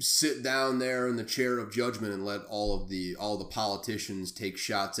sit down there in the chair of judgment and let all the politicians take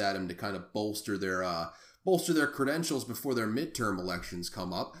shots at him to kind of bolster their credentials before their midterm elections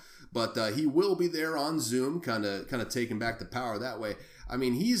come up. But he will be there on Zoom, kind of taking back the power that way.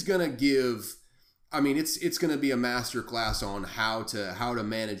 He's gonna give. It's gonna be a masterclass on how to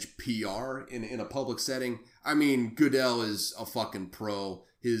manage PR in a public setting. Goodell is a fucking pro.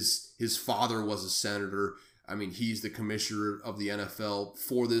 His father was a senator. He's the commissioner of the NFL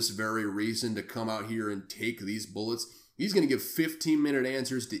for this very reason, to come out here and take these bullets. He's gonna give 15-minute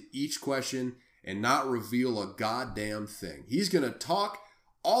answers to each question and not reveal a goddamn thing. He's gonna talk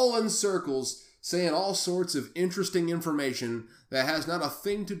all in circles, saying all sorts of interesting information that has not a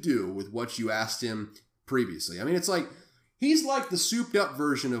thing to do with what you asked him previously. It's like, he's like the souped up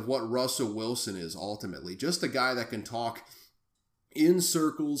version of what Russell Wilson is ultimately. Just a guy that can talk in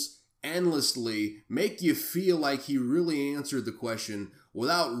circles, endlessly, make you feel like he really answered the question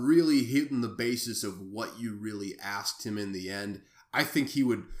without really hitting the basis of what you really asked him in the end. I think he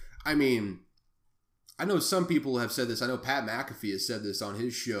would, I know some people have said this. I know Pat McAfee has said this on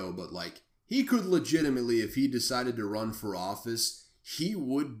his show, but he could legitimately, if he decided to run for office, he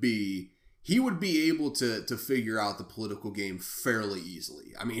would be he would be able to figure out the political game fairly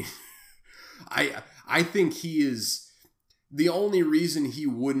easily. I mean, I think he is the only reason he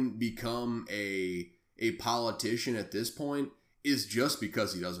wouldn't become a politician at this point is just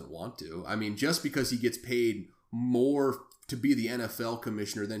because he doesn't want to. I mean, just because he gets paid more to be the NFL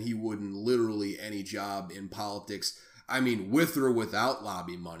commissioner than he would in literally any job in politics. I mean, with or without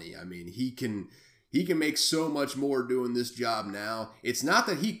lobby money. I mean, he can make so much more doing this job now. It's not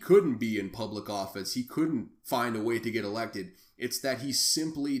that he couldn't be in public office. He couldn't find a way to get elected. It's that he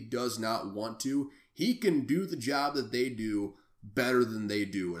simply does not want to. He can do the job that they do better than they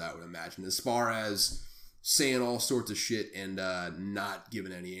do it, I would imagine, as far as saying all sorts of shit and not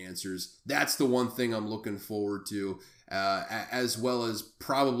giving any answers. That's the one thing I'm looking forward to, as well as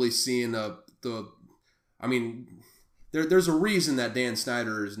probably seeing there's a reason that Dan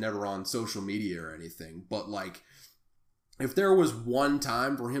Snyder is never on social media or anything, but like, if there was one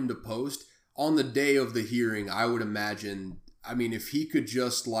time for him to post on the day of the hearing, I would imagine, I mean, if he could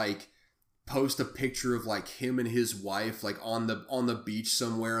just like post a picture of like him and his wife like on the beach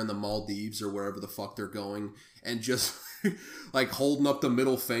somewhere in the Maldives or wherever the fuck they're going, and just like holding up the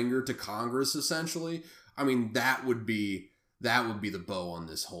middle finger to Congress, essentially. I mean, that would be the bow on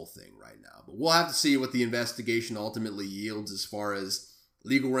this whole thing right now. But we'll have to see what the investigation ultimately yields as far as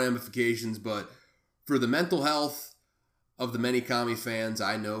legal ramifications. But for the mental health of the many commie fans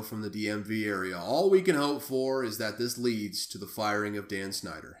I know from the DMV area, all we can hope for is that this leads to the firing of Dan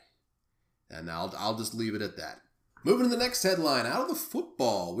Snyder. And I'll just leave it at that. Moving to the next headline, out of the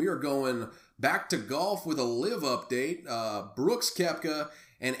football, we are going back to golf with a LIV update. Brooks Koepka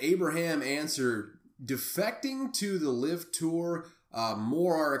and Abraham Ancer defecting to the LIV Tour.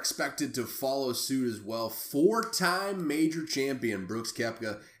 More are expected to follow suit as well. 4-time major champion Brooks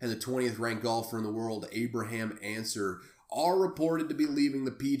Koepka and the 20th ranked golfer in the world, Abraham Ancer, are reported to be leaving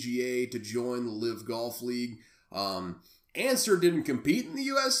the PGA to join the LIV Golf League. Ancer didn't compete in the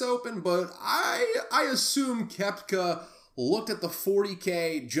U.S. Open, but I assume Koepka looked at the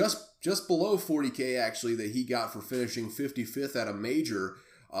 40K, just below 40K actually, that he got for finishing 55th at a major,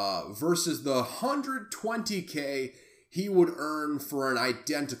 versus the 120K he would earn for an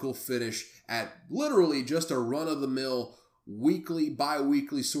identical finish at literally just a run-of-the-mill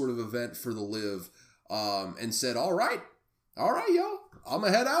bi-weekly sort of event for the LIV, and said, all right, yo, I'm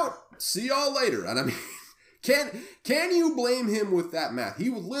gonna head out. See y'all later. And I mean, can you blame him with that math? He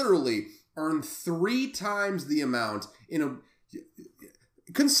would literally earn 3 times the amount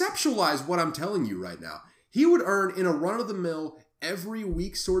conceptualize what I'm telling you right now. He would earn in a run-of-the-mill every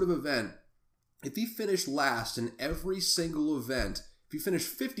week sort of event, if he finished last in every single event. If he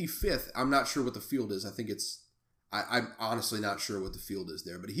finished 55th, I'm not sure what the field is. I think I'm honestly not sure what the field is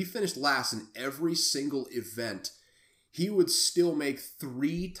there. But if he finished last in every single event, he would still make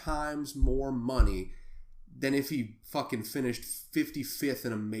 3 times more money than if he fucking finished 55th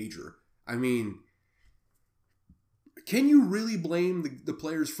in a major. I mean, can you really blame the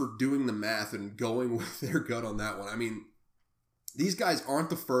players for doing the math and going with their gut on that one? I mean, these guys aren't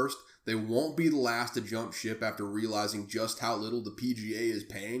the first. They won't be the last to jump ship after realizing just how little the PGA is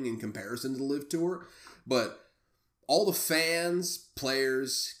paying in comparison to the LIV Tour. But all the fans,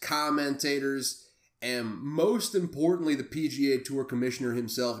 players, commentators, and most importantly, the PGA Tour Commissioner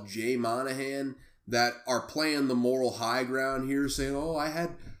himself, Jay Monahan, that are playing the moral high ground here, saying, oh, I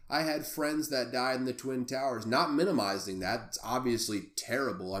had friends that died in the Twin Towers. Not minimizing that. It's obviously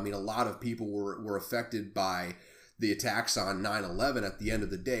terrible. I mean, a lot of people were affected by the attacks on 9/11 at the end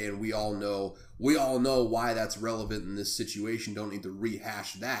of the day, and we all know why that's relevant in this situation. Don't need to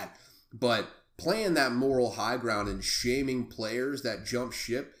rehash that. But playing that moral high ground and shaming players that jump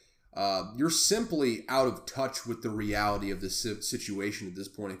ship, you're simply out of touch with the reality of this situation at this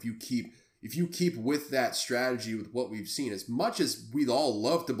point. If you keep with that strategy with what we've seen, as much as we'd all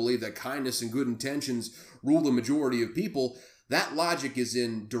love to believe that kindness and good intentions rule the majority of people, that logic is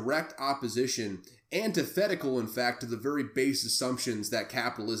in direct opposition, antithetical, in fact, to the very base assumptions that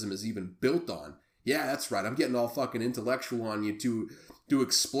capitalism is even built on. Yeah, that's right. I'm getting all fucking intellectual on you to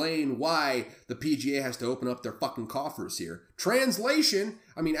explain why the PGA has to open up their fucking coffers here. Translation,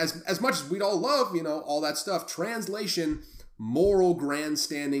 I mean, as much as we'd all love, all that stuff, translation, moral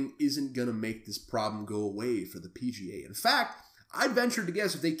grandstanding isn't going to make this problem go away for the PGA. In fact, I'd venture to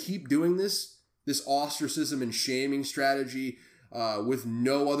guess if they keep doing this ostracism and shaming strategy with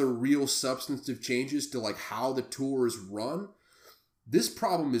no other real substantive changes to like how the tour is run, this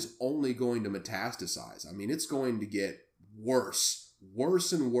problem is only going to metastasize. I mean, it's going to get worse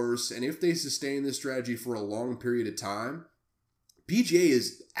and worse. And if they sustain this strategy for a long period of time, PGA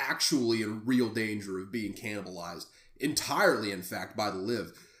is actually in real danger of being cannibalized entirely, in fact, by the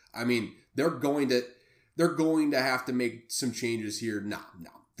LIV. I mean, they're going to have to make some changes here. No.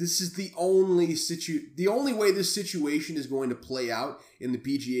 This is the only way this situation is going to play out in the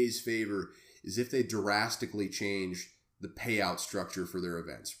PGA's favor is if they drastically change the payout structure for their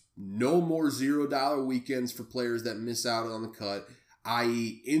events. No more $0 weekends for players that miss out on the cut,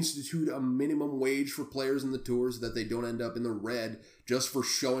 i.e. institute a minimum wage for players in the tours so that they don't end up in the red just for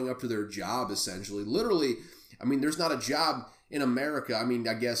showing up to their job, essentially. Literally, I mean, there's not a job in America. I mean,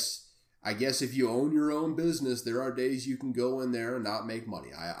 I guess if you own your own business, there are days you can go in there and not make money.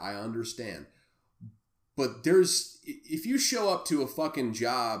 I understand. But if you show up to a fucking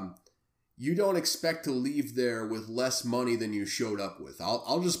job, you don't expect to leave there with less money than you showed up with.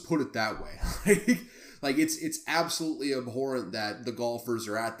 I'll just put it that way. Like it's absolutely abhorrent that the golfers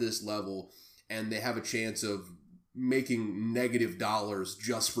are at this level and they have a chance of making negative dollars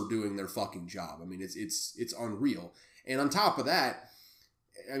just for doing their fucking job. I mean, it's unreal. And on top of that,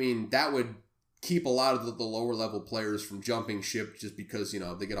 I mean, that would keep a lot of the lower level players from jumping ship just because, they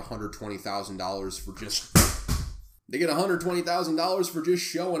get $120,000 for just... They get $120,000 for just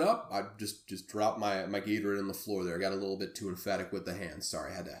showing up. I just dropped my Gatorade on the floor there. I got a little bit too emphatic with the hands.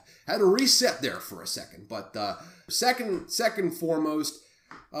 Sorry, had to reset there for a second. But second foremost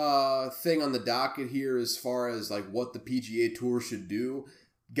thing on the docket here, as far as like what the PGA Tour should do,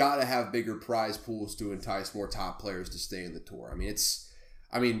 gotta have bigger prize pools to entice more top players to stay in the tour.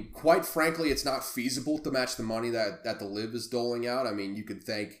 I mean, quite frankly, it's not feasible to match the money that the LIV is doling out. I mean, you could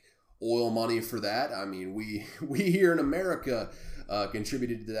thank oil money for that. I mean, we here in America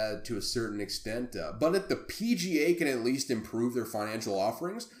contributed to that to a certain extent. But if the PGA can at least improve their financial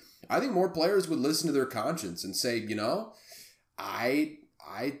offerings, I think more players would listen to their conscience and say, I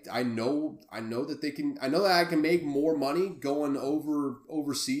know that they can. I know that I can make more money going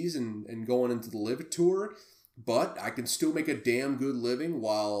overseas and going into the LIV Tour, but I can still make a damn good living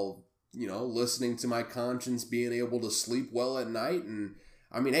while listening to my conscience, being able to sleep well at night. And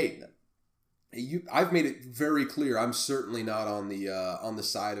I mean, hey, I've made it very clear I'm certainly not on the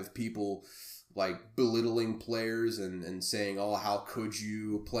side of people like belittling players and saying, oh, how could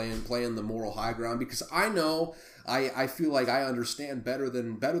you playing the moral high ground, because I know I feel like I understand better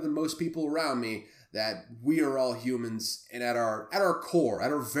than most people around me that we are all humans, and at our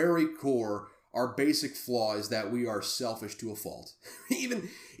very core, our basic flaw is that we are selfish to a fault. even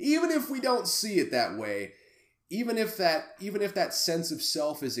if we don't see it that way. Even if that sense of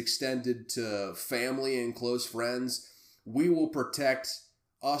self is extended to family and close friends, we will protect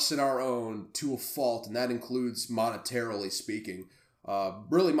us and our own to a fault, and that includes monetarily speaking.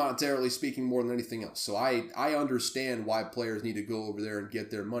 Really monetarily speaking more than anything else. So I understand why players need to go over there and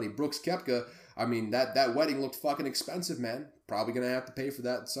get their money. Brooks Koepka, I mean, that wedding looked fucking expensive, man. Probably going to have to pay for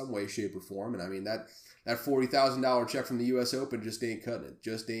that in some way, shape, or form. And I mean, that $40,000 check from the U.S. Open just ain't cutting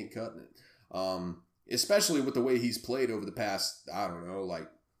it. Especially with the way he's played over the past, I don't know, like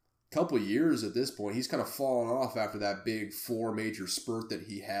couple of years at this point. He's kind of fallen off after that big 4 major spurt that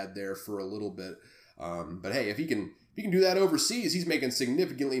he had there for a little bit. But hey, if he can do that overseas, he's making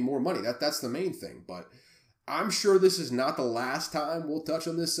significantly more money. That's the main thing. But I'm sure this is not the last time we'll touch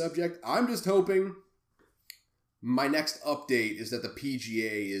on this subject. I'm just hoping my next update is that the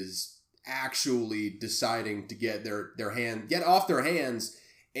PGA is actually deciding to get get off their hands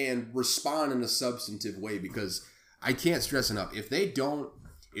and respond in a substantive way, because I can't stress enough, if they don't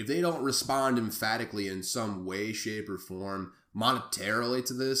respond emphatically in some way, shape, or form monetarily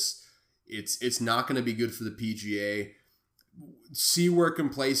to this, it's not going to be good for the PGA. See where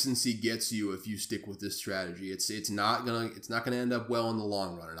complacency gets you if you stick with this strategy. It's not gonna end up well in the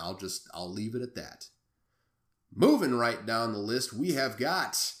long run, and I'll leave it at that. Moving right down the list, we have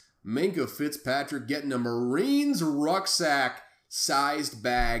got Minkah Fitzpatrick getting a Marines rucksack sized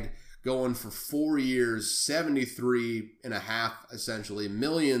bag going for 4 years, $73.5 essentially $1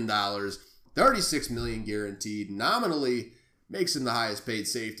 million, $36 million guaranteed. Nominally makes him the highest paid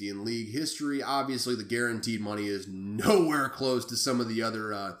safety in league history. Obviously, the guaranteed money is nowhere close to some of the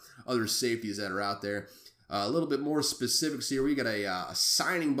other safeties that are out there. A little bit more specifics here. We got a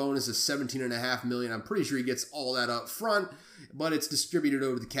signing bonus of $17.5 million. I'm pretty sure he gets all that up front, but it's distributed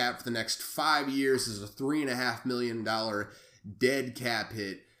over the cap for the next 5 years. This is a $3.5 million dead cap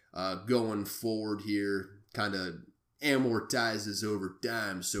hit going forward here. Kind of amortizes over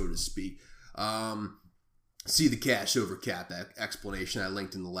time, so to speak. See the cash over cap explanation I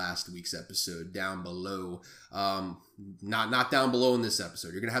linked in the last week's episode down below. Not down below in this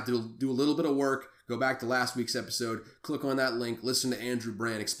episode. You're going to have to do a little bit of work. Go back to last week's episode, click on that link, listen to Andrew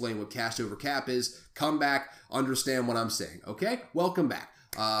Brand explain what cash over cap is, come back, understand what I'm saying, okay? Welcome back.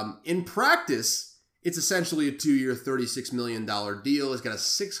 In practice, It's essentially a 2-year, $36 million deal. It's got a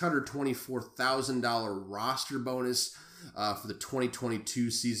 $624,000 roster bonus for the 2022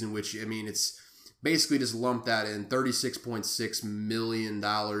 season, which, I mean, it's basically just lumped that in $36.6 million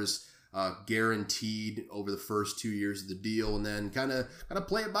guaranteed over the first 2 years of the deal, and then kind of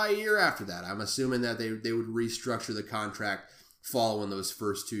play it by ear after that. I'm assuming that they would restructure the contract following those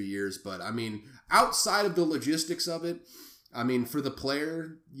first 2 years. But, I mean, outside of the logistics of it, I mean, for the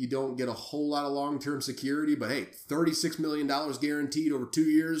player, you don't get a whole lot of long-term security, but hey, $36 million guaranteed over 2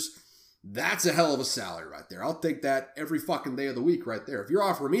 years, that's a hell of a salary right there. I'll take that every fucking day of the week right there. If you're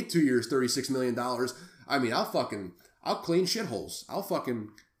offering me 2 years, $36 million, I mean, I'll clean shitholes.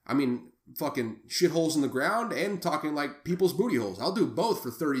 fucking shitholes in the ground and talking like people's booty holes. I'll do both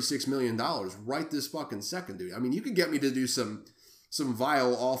for $36 million right this fucking second, dude. I mean, you could get me to do some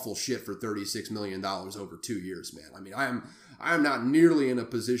vile, awful shit for $36 million over 2 years, man. I mean, I am not nearly in a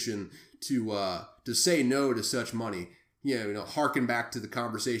position to say no to such money. You know, harken back to the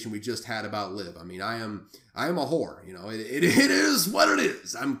conversation we just had about Liv. I mean, I am a whore. You know, it is what it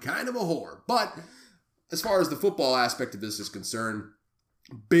is. I'm kind of a whore. But as far as the football aspect of this is concerned,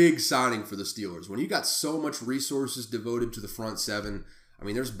 big signing for the Steelers. When you got so much resources devoted to the front seven, I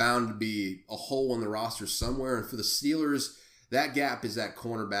mean, there's bound to be a hole in the roster somewhere. And for the Steelers, that gap is at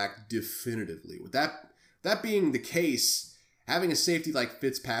cornerback definitively. With that being the case, having a safety like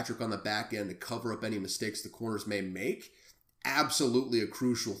Fitzpatrick on the back end to cover up any mistakes the corners may make, absolutely a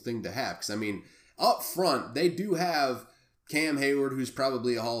crucial thing to have. Because, I mean, up front, they do have Cam Hayward, who's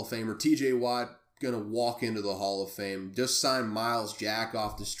probably a Hall of Famer, TJ Watt, going to walk into the Hall of Fame, just signed Miles Jack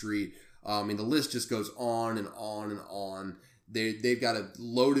off the street. I mean, the list just goes on and on and on. They've got a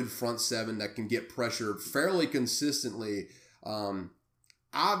loaded front seven that can get pressure fairly consistently.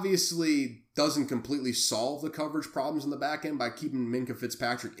 Obviously doesn't completely solve the coverage problems in the back end by keeping Minkah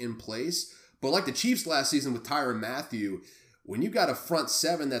Fitzpatrick in place. But like the Chiefs last season with Tyrann Mathieu, when you got a front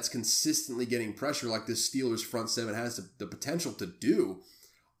seven that's consistently getting pressure like this Steelers front seven has the potential to do,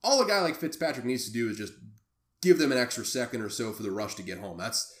 all a guy like Fitzpatrick needs to do is just give them an extra second or so for the rush to get home.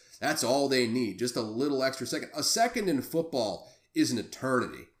 That's all they need, just a little extra second. A second in football is an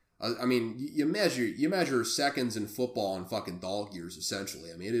eternity. I mean, you measure seconds in football in fucking dog years,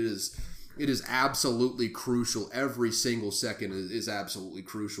 essentially. I mean, it is absolutely crucial. Every single second is absolutely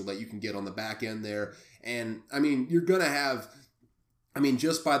crucial that you can get on the back end there. And, I mean, you're going to have, I mean,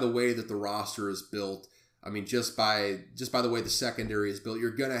 just by the way that the roster is built, I mean, just by the way the secondary is built,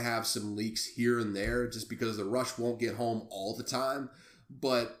 you're going to have some leaks here and there just because the rush won't get home all the time.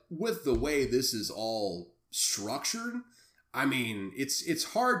 But with the way this is all structured, I mean, it's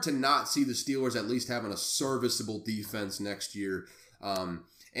hard to not see the Steelers at least having a serviceable defense next year. And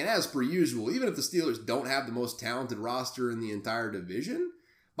as per usual, even if the Steelers don't have the most talented roster in the entire division,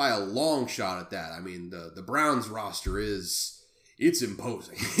 by a long shot at that, I mean, the Browns roster it's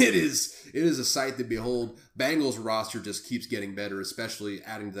imposing. It is a sight to behold. Bengals roster just keeps getting better, especially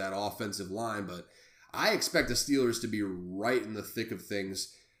adding to that offensive line. But I expect the Steelers to be right in the thick of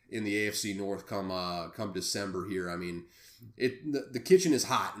things in the AFC North come December here. I mean, the kitchen is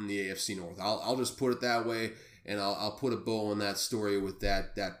hot in the AFC North. I'll just put it that way, and I'll put a bow on that story with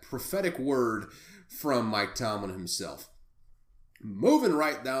that prophetic word from Mike Tomlin himself. Moving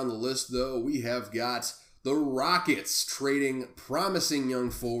right down the list, though, we have got the Rockets trading promising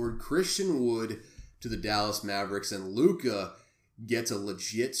young forward Christian Wood to the Dallas Mavericks, and Luka gets a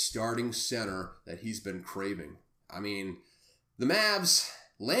legit starting center that he's been craving. I mean, the Mavs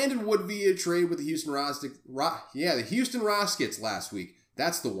landed Wood via trade with the Houston Rockets last week.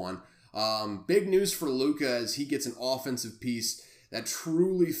 That's the one. Big news for Luka as he gets an offensive piece that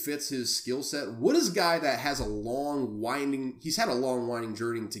truly fits his skill set. Wood is a guy that has had a long winding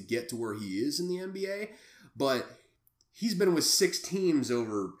journey to get to where he is in the NBA, but he's been with 6 teams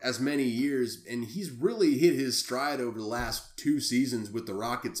over as many years, and he's really hit his stride over the last 2 seasons with the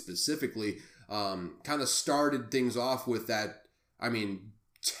Rockets specifically. Kind of started things off with that, I mean,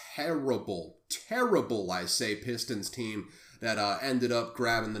 terrible, I say, Pistons team that ended up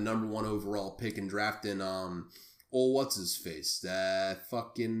grabbing the number 1 overall pick and drafting, what's his face? That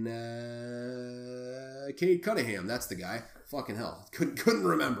fucking Cade Cunningham. That's the guy. Fucking hell. Couldn't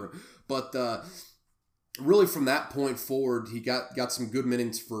remember. But really from that point forward, he got some good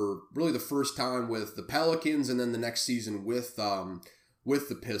minutes for really the first time with the Pelicans and then the next season with the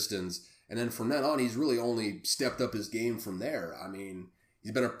Pistons. And then from then on, he's really only stepped up his game from there. I mean,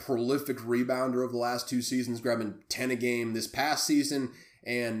 he's been a prolific rebounder over the last 2 seasons, grabbing 10 a game this past season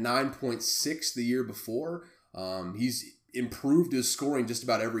and 9.6 the year before. He's improved his scoring just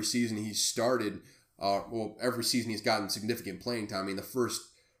about every season he's started. Every season he's gotten significant playing time. I mean, the first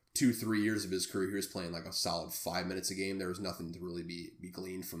 2-3 years of his career, he was playing like a solid 5 minutes a game. There was nothing to really be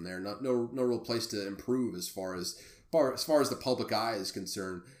gleaned from there. No real place to improve as far as the public eye is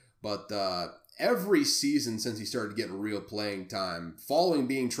concerned. But every season since he started getting real playing time, following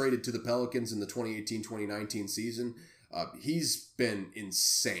being traded to the Pelicans in the 2018-2019 season, he's been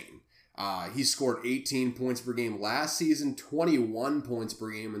insane. He scored 18 points per game last season, 21 points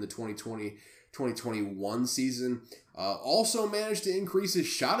per game in the 2020-2021 season. Also managed to increase his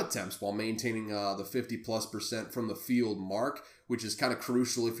shot attempts while maintaining the 50+% from the field mark, which is kind of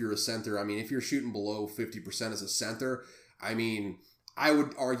crucial if you're a center. I mean, if you're shooting below 50% as a center, I mean, I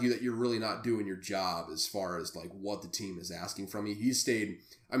would argue that you're really not doing your job as far as like what the team is asking from you. He's stayed,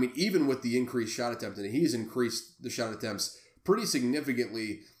 I mean, even with the increased shot attempt, and he's increased the shot attempts pretty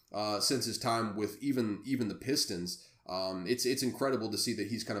significantly since his time with even the Pistons. It's incredible to see that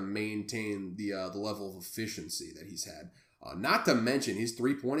he's kind of maintained the level of efficiency that he's had. Not to mention his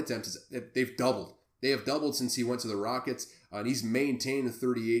 3-point attempts, they've doubled. They have doubled since he went to the Rockets, and he's maintained a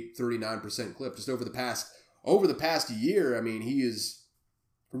 38-39% clip just over the past year. I mean, he is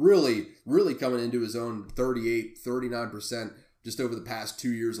really coming into his own 38-39% just over the past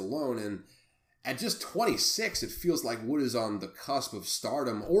 2 years alone. And at just 26, it feels like Wood is on the cusp of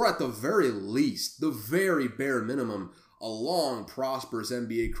stardom, or at the very least, the very bare minimum, a long, prosperous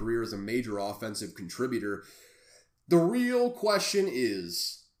NBA career as a major offensive contributor. The real question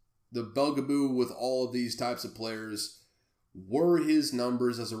is, the bugaboo with all of these types of players, were his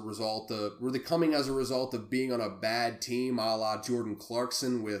numbers were they coming as a result of being on a bad team a la Jordan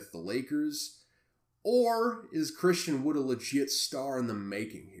Clarkson with the Lakers? Or is Christian Wood a legit star in the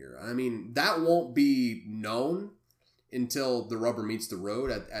making here? I mean, that won't be known until the rubber meets the road.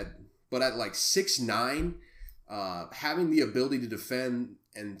 But at like 6'9", having the ability to defend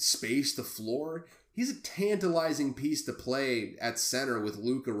and space the floor, he's a tantalizing piece to play at center with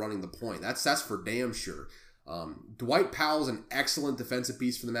Luka running the point. That's for damn sure. Dwight Powell's an excellent defensive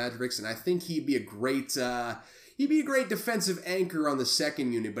piece for the Mavericks, and I think he'd be a great defensive anchor on the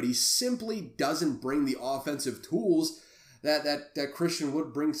second unit, but he simply doesn't bring the offensive tools that Christian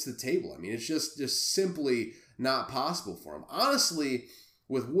Wood brings to the table. I mean, it's just simply not possible for him. Honestly,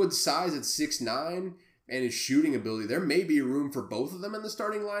 with Wood's size at 6'9" and his shooting ability, there may be room for both of them in the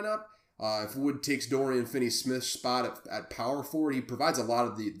starting lineup. If Wood takes Dorian Finney-Smith's spot at power forward, he provides a lot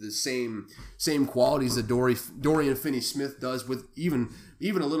of the same qualities that Dorian Finney-Smith does, with even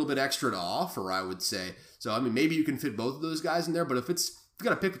a little bit extra to offer, I would say. So, I mean, maybe you can fit both of those guys in there, but if you got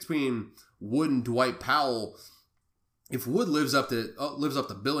to pick between Wood and Dwight Powell, if Wood lives up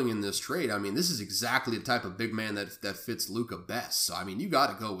to billing in this trade, I mean, this is exactly the type of big man that fits Luka best. So, I mean, you got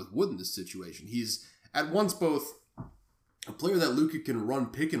to go with Wood in this situation. He's at once both a player that Luka can run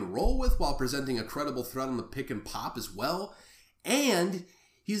pick and roll with while presenting a credible threat on the pick and pop as well. And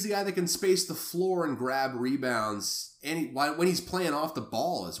he's the guy that can space the floor and grab rebounds when he's playing off the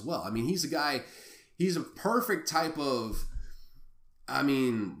ball as well. I mean, he's a perfect type of,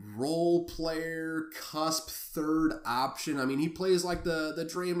 role player, cusp third option. I mean, he plays like the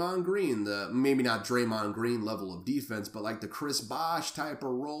Draymond Green, maybe not Draymond Green level of defense, but like the Chris Bosh type of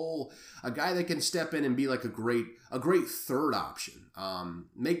role, a guy that can step in and be like a great third option.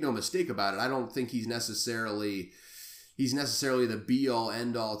 Make no mistake about it, I don't think he's necessarily the be all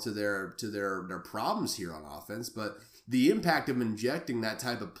end all to their problems here on offense, but the impact of injecting that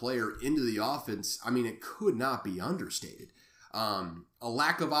type of player into the offense, I mean, it could not be understated. A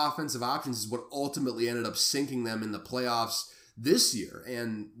lack of offensive options is what ultimately ended up sinking them in the playoffs this year.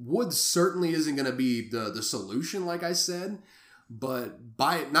 And Woods certainly isn't going to be the solution, like I said, but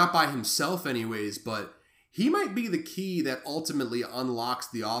not by himself anyways, but he might be the key that ultimately unlocks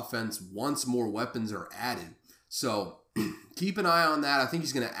the offense once more weapons are added. So keep an eye on that. I think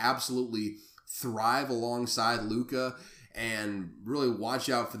he's going to absolutely thrive alongside Luka, and really watch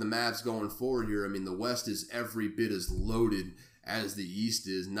out for the Mavs going forward here. I mean, the West is every bit as loaded as the East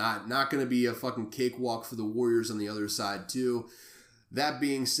is. Not going to be a fucking cakewalk for the Warriors on the other side too. That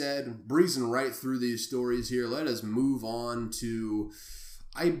being said, breezing right through these stories here, let us move on to,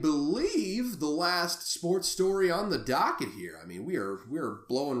 I believe, the last sports story on the docket here. I mean, we are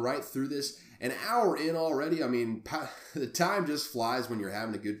blowing right through this. An hour in already. I mean, the time just flies when you're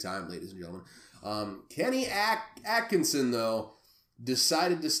having a good time, ladies and gentlemen. Kenny Atkinson, though,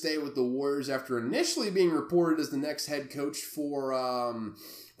 decided to stay with the Warriors after initially being reported as the next head coach for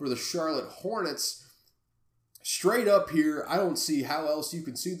the Charlotte Hornets. Straight up here, I don't see how else you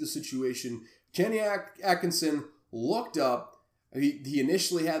can see the situation. Kenny Atkinson looked up. He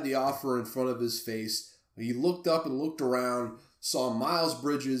initially had the offer in front of his face. He looked up and looked around, saw Miles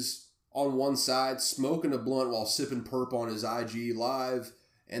Bridges on one side smoking a blunt while sipping perp on his IG live,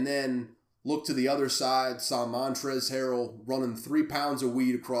 and then looked to the other side, saw Montrezl Harrell running 3 pounds of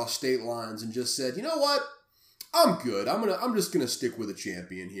weed across state lines, and just said, you know what? I'm good. I'm just gonna stick with a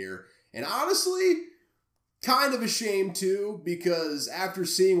champion here. And honestly, kind of ashamed too, because after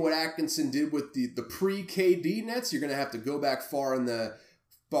seeing what Atkinson did with the pre-KD Nets, you're gonna have to go back far in the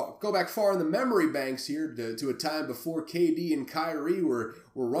memory banks here to a time before KD and Kyrie were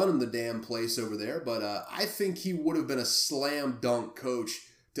running the damn place over there. But I think he would have been a slam dunk coach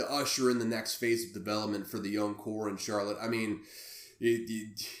to usher in the next phase of development for the young core in Charlotte. I mean,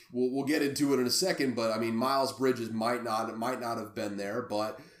 we'll get into it in a second, but I mean, Miles Bridges might not have been there,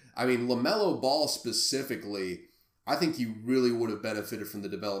 but I mean, LaMelo Ball specifically, I think he really would have benefited from the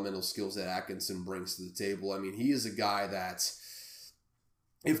developmental skills that Atkinson brings to the table. I mean, he is a guy that,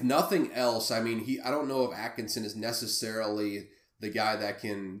 if nothing else, I mean, I don't know if Atkinson is necessarily the guy that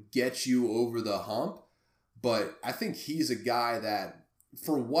can get you over the hump, but I think he's a guy that,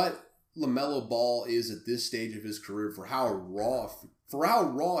 for what LaMelo Ball is at this stage of his career, for how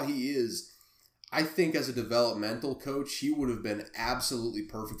raw he is, I think as a developmental coach, he would have been absolutely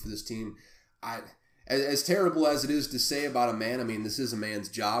perfect for this team. As terrible as it is to say about a man, I mean, this is a man's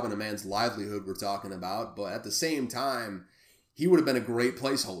job and a man's livelihood we're talking about, but at the same time, he would have been a great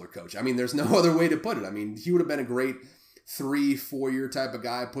placeholder coach. I mean, there's no other way to put it. I mean, he would have been a great 3-4 year type of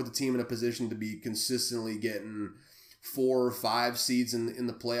guy, put the team in a position to be consistently getting 4 or 5 seeds in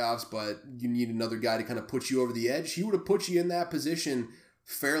the playoffs, but you need another guy to kind of put you over the edge. He would have put you in that position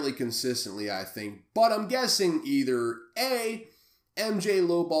fairly consistently, I think. But I'm guessing either A, MJ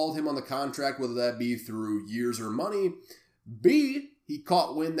lowballed him on the contract, whether that be through years or money. B, he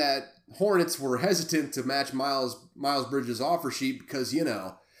caught wind that Hornets were hesitant to match Miles Bridges' offer sheet because, you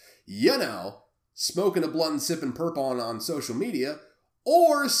know, smoking a blunt and sipping perp on social media.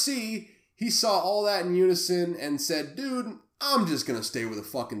 Or C, he saw all that in unison and said, dude, I'm just going to stay with a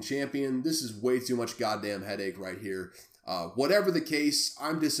fucking champion. This is way too much goddamn headache right here. Whatever the case,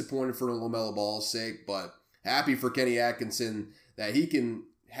 I'm disappointed for LaMelo Ball's sake, but happy for Kenny Atkinson that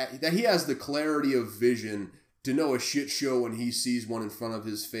he has the clarity of vision to know a shit show when he sees one in front of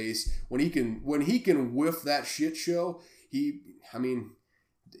his face. When he can whiff that shit show, he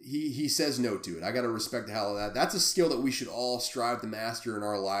says no to it. I got to respect the hell of that. That's a skill that we should all strive to master in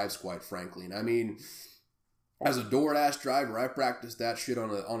our lives, quite frankly. And I mean, as a DoorDash driver, I practice that shit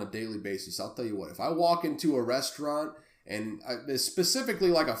on a daily basis. I'll tell you what, if I walk into a restaurant, and specifically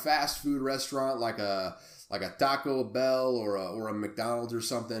like a fast food restaurant, like a Taco Bell or a McDonald's or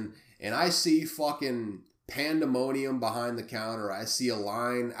something, and I see fucking pandemonium behind the counter, I see a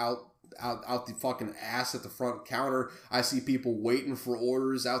line out the fucking ass at the front counter, I see people waiting for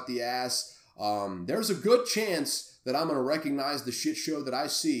orders out the ass, there's a good chance that I'm going to recognize the shit show that I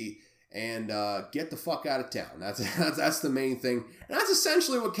see and get the fuck out of town. That's the main thing. And that's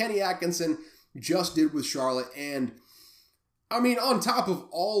essentially what Kenny Atkinson just did with Charlotte. And I mean, on top of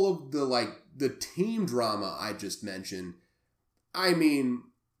all of the team drama I just mentioned, I mean,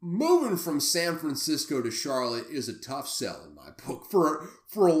 moving from San Francisco to Charlotte is a tough sell in my book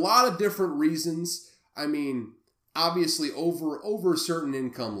for a lot of different reasons. I mean, obviously over a certain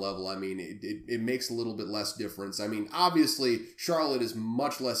income level, I mean, it makes a little bit less difference. I mean, obviously Charlotte is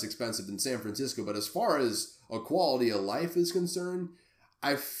much less expensive than San Francisco, but as far as a quality of life is concerned,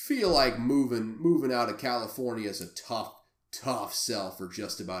 I feel like moving out of California is a tough sell for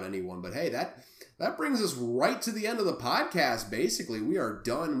just about anyone. But hey, that brings us right to the end of the podcast. Basically, we are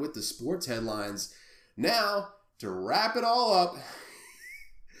done with the sports headlines. Now, to wrap it all up,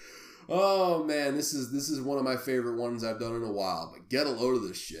 oh man, this is one of my favorite ones I've done in a while, but get a load of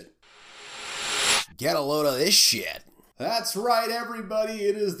this shit. Get a load of this shit. That's right, everybody.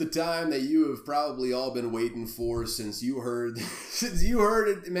 It is the time that you have probably all been waiting for since you heard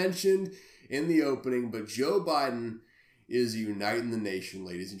it mentioned in the opening, but Joe Biden is uniting the nation,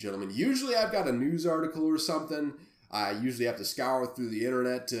 ladies and gentlemen. Usually I've got a news article or something. I usually have to scour through the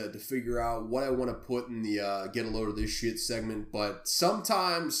internet to figure out what I want to put in the get a load of this shit segment, but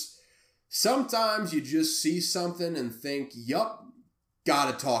sometimes you just see something and think, yup,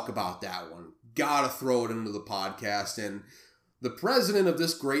 gotta talk about that one. Gotta throw it into the podcast. And the president of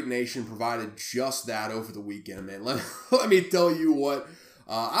this great nation provided just that over the weekend, man. Let me tell you what.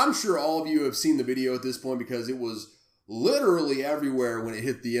 I'm sure all of you have seen the video at this point because it was literally everywhere when it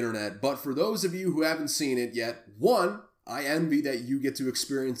hit the internet. But for those of you who haven't seen it yet, one, I envy that you get to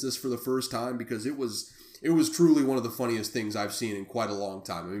experience this for the first time because it was truly one of the funniest things I've seen in quite a long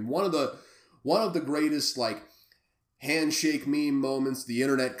time. I mean, one of the greatest handshake meme moments, the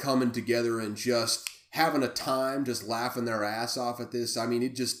internet coming together and just having a time, just laughing their ass off at this. I mean,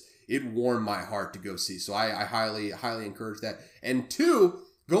 it warmed my heart to go see. So I highly encourage that. And two,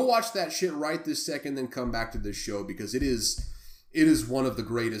 Go watch that shit right this second, then come back to this show, because it is one of the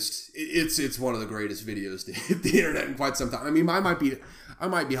greatest. It's one of the greatest videos to hit the internet in quite some time. I mean, I might be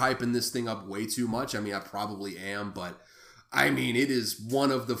hyping this thing up way too much. I mean, I probably am, but I mean, it is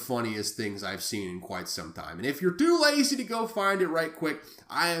one of the funniest things I've seen in quite some time. And if you're too lazy to go find it right quick,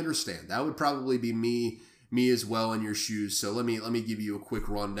 I understand. That would probably be me as well in your shoes. So let me give you a quick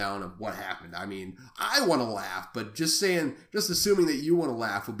rundown of what happened. I mean, I want to laugh, but just assuming that you want to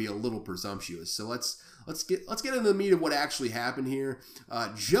laugh would be a little presumptuous. So let's get into the meat of what actually happened here.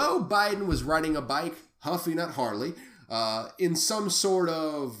 Joe Biden was riding a bike, Huffy, not Harley, in some sort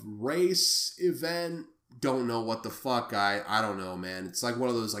of race event. Don't know what the fuck. I don't know, man. It's like one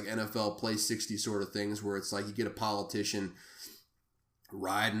of those like NFL Play 60 sort of things where it's like you get a politician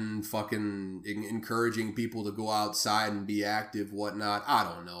riding, fucking encouraging people to go outside and be active, whatnot. I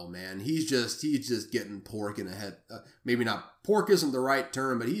don't know, man. He's just getting pork in ahead. Maybe not pork isn't the right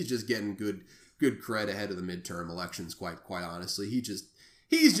term, but he's just getting good cred ahead of the midterm elections. Quite honestly, he's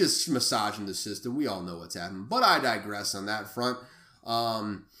just massaging the system. We all know what's happening, but I digress on that front.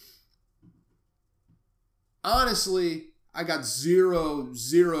 Honestly, I got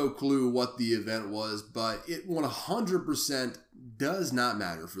zero clue what the event was, but it 100% does not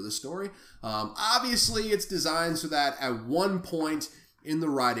matter for the story. Obviously, it's designed so that at one point in the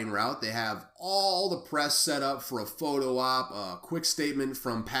riding route, they have all the press set up for a photo op, a quick statement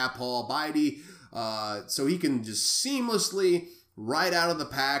from Paul Biden, so he can just seamlessly ride out of the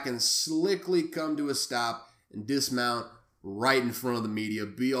pack and slickly come to a stop and dismount right in front of the media,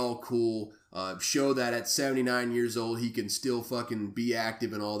 be all cool, show that at 79 years old he can still fucking be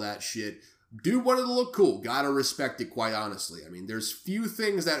active and all that shit. Dude wanted to look cool. Gotta respect it, quite honestly. I mean, there's few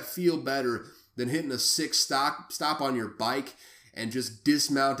things that feel better than hitting a sick stop on your bike and just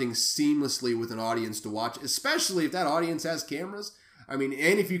dismounting seamlessly with an audience to watch, especially if that audience has cameras. I mean,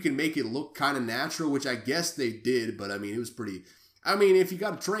 and if you can make it look kind of natural, which I guess they did, but I mean, it was pretty... I mean, if you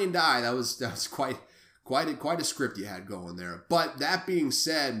got a trained eye, that was quite a script you had going there. But that being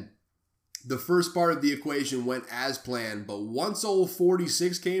said, the first part of the equation went as planned, but once old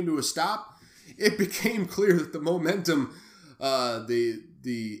 46 came to a stop, it became clear that the momentum,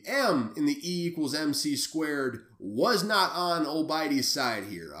 the M in the E equals MC squared was not on old Biden's side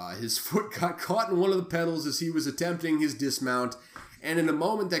here. His foot got caught in one of the pedals as he was attempting his dismount, and in a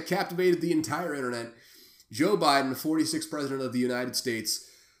moment that captivated the entire internet, Joe Biden, the 46th president of the United States,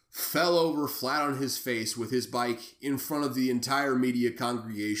 fell over flat on his face with his bike in front of the entire media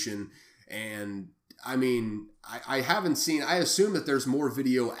congregation. And I mean, I haven't seen, I assume that there's more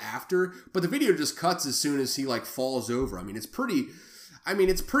video after, but the video just cuts as soon as he like falls over. I mean, it's pretty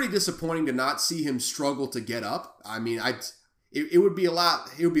disappointing to not see him struggle to get up. I mean, it would be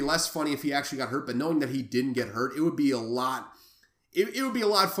less funny if he actually got hurt, but knowing that he didn't get hurt, it would be a lot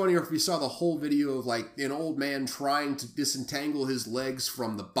funnier if we saw the whole video of like an old man trying to disentangle his legs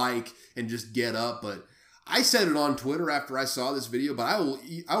from the bike and just get up. But I said it on Twitter after I saw this video, but I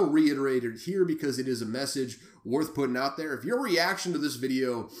will reiterate it here because it is a message worth putting out there. If your reaction to this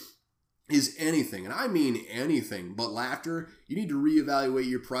video is anything, and I mean anything, but laughter, you need to reevaluate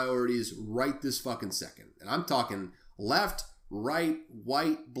your priorities right this fucking second. And I'm talking left, right,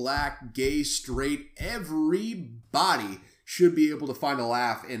 white, black, gay, straight, everybody should be able to find a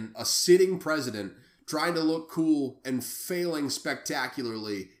laugh in a sitting president trying to look cool and failing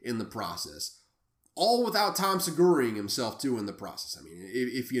spectacularly in the process. All without Tom Seguraing himself too in the process. I mean,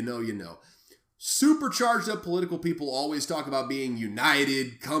 if you know, you know. Supercharged up political people always talk about being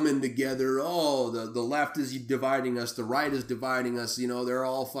united, coming together. Oh, the left is dividing us, the right is dividing us, you know, they're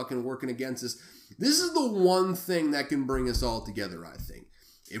all fucking working against us. This is the one thing that can bring us all together, I think.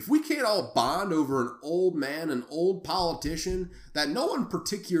 If we can't all bond over an old man, an old politician that no one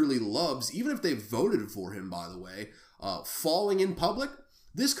particularly loves, even if they voted for him, by the way, falling in public,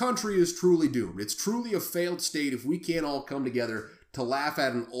 this country is truly doomed. It's truly a failed state if we can't all come together to laugh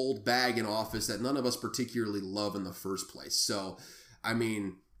at an old bag in office that none of us particularly love in the first place. So, I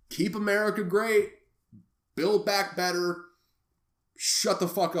mean, keep America great, build back better, shut the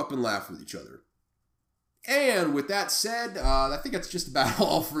fuck up and laugh with each other. And with that said, I think that's just about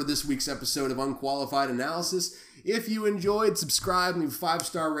all for this week's episode of Unqualified Analysis. If you enjoyed, subscribe, leave a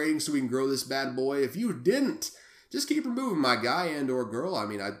 5-star rating so we can grow this bad boy. If you didn't, just keep removing my guy and or girl. I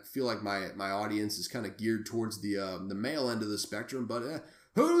mean, I feel like my audience is kind of geared towards the male end of the spectrum, but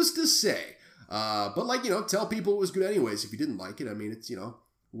who's to say? But like, you know, tell people it was good anyways if you didn't like it. I mean, it's, you know,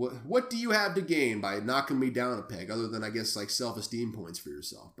 what do you have to gain by knocking me down a peg other than, I guess, like self-esteem points for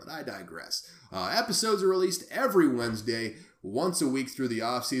yourself? But I digress. Episodes are released every Wednesday, once a week through the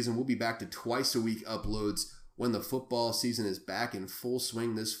off season. We'll be back to twice a week uploads when the football season is back in full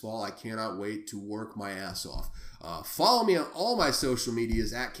swing this fall. I cannot wait to work my ass off. Follow me on all my social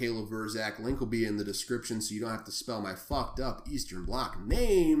medias at Caleb Verzak. Link will be in the description so you don't have to spell my fucked up Eastern Bloc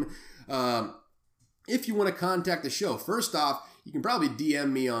name. If you want to contact the show, first off, you can probably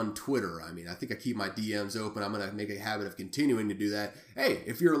DM me on Twitter. I mean, I think I keep my DMs open. I'm going to make a habit of continuing to do that. Hey,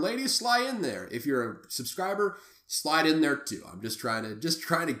 if you're a lady, slide in there. If you're a subscriber, slide in there too. I'm just trying to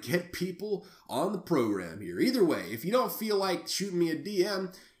get people on the program here. Either way, if you don't feel like shooting me a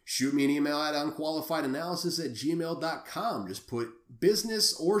DM, shoot me an email at unqualifiedanalysis@gmail.com. Just put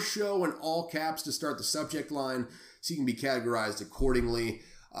business or show in all caps to start the subject line so you can be categorized accordingly.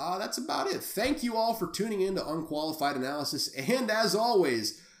 That's about it. Thank you all for tuning in to Unqualified Analysis. And as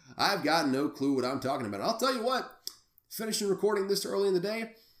always, I've got no clue what I'm talking about. I'll tell you what, finishing recording this early in the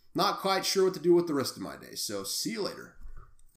day, not quite sure what to do with the rest of my day. So see you later.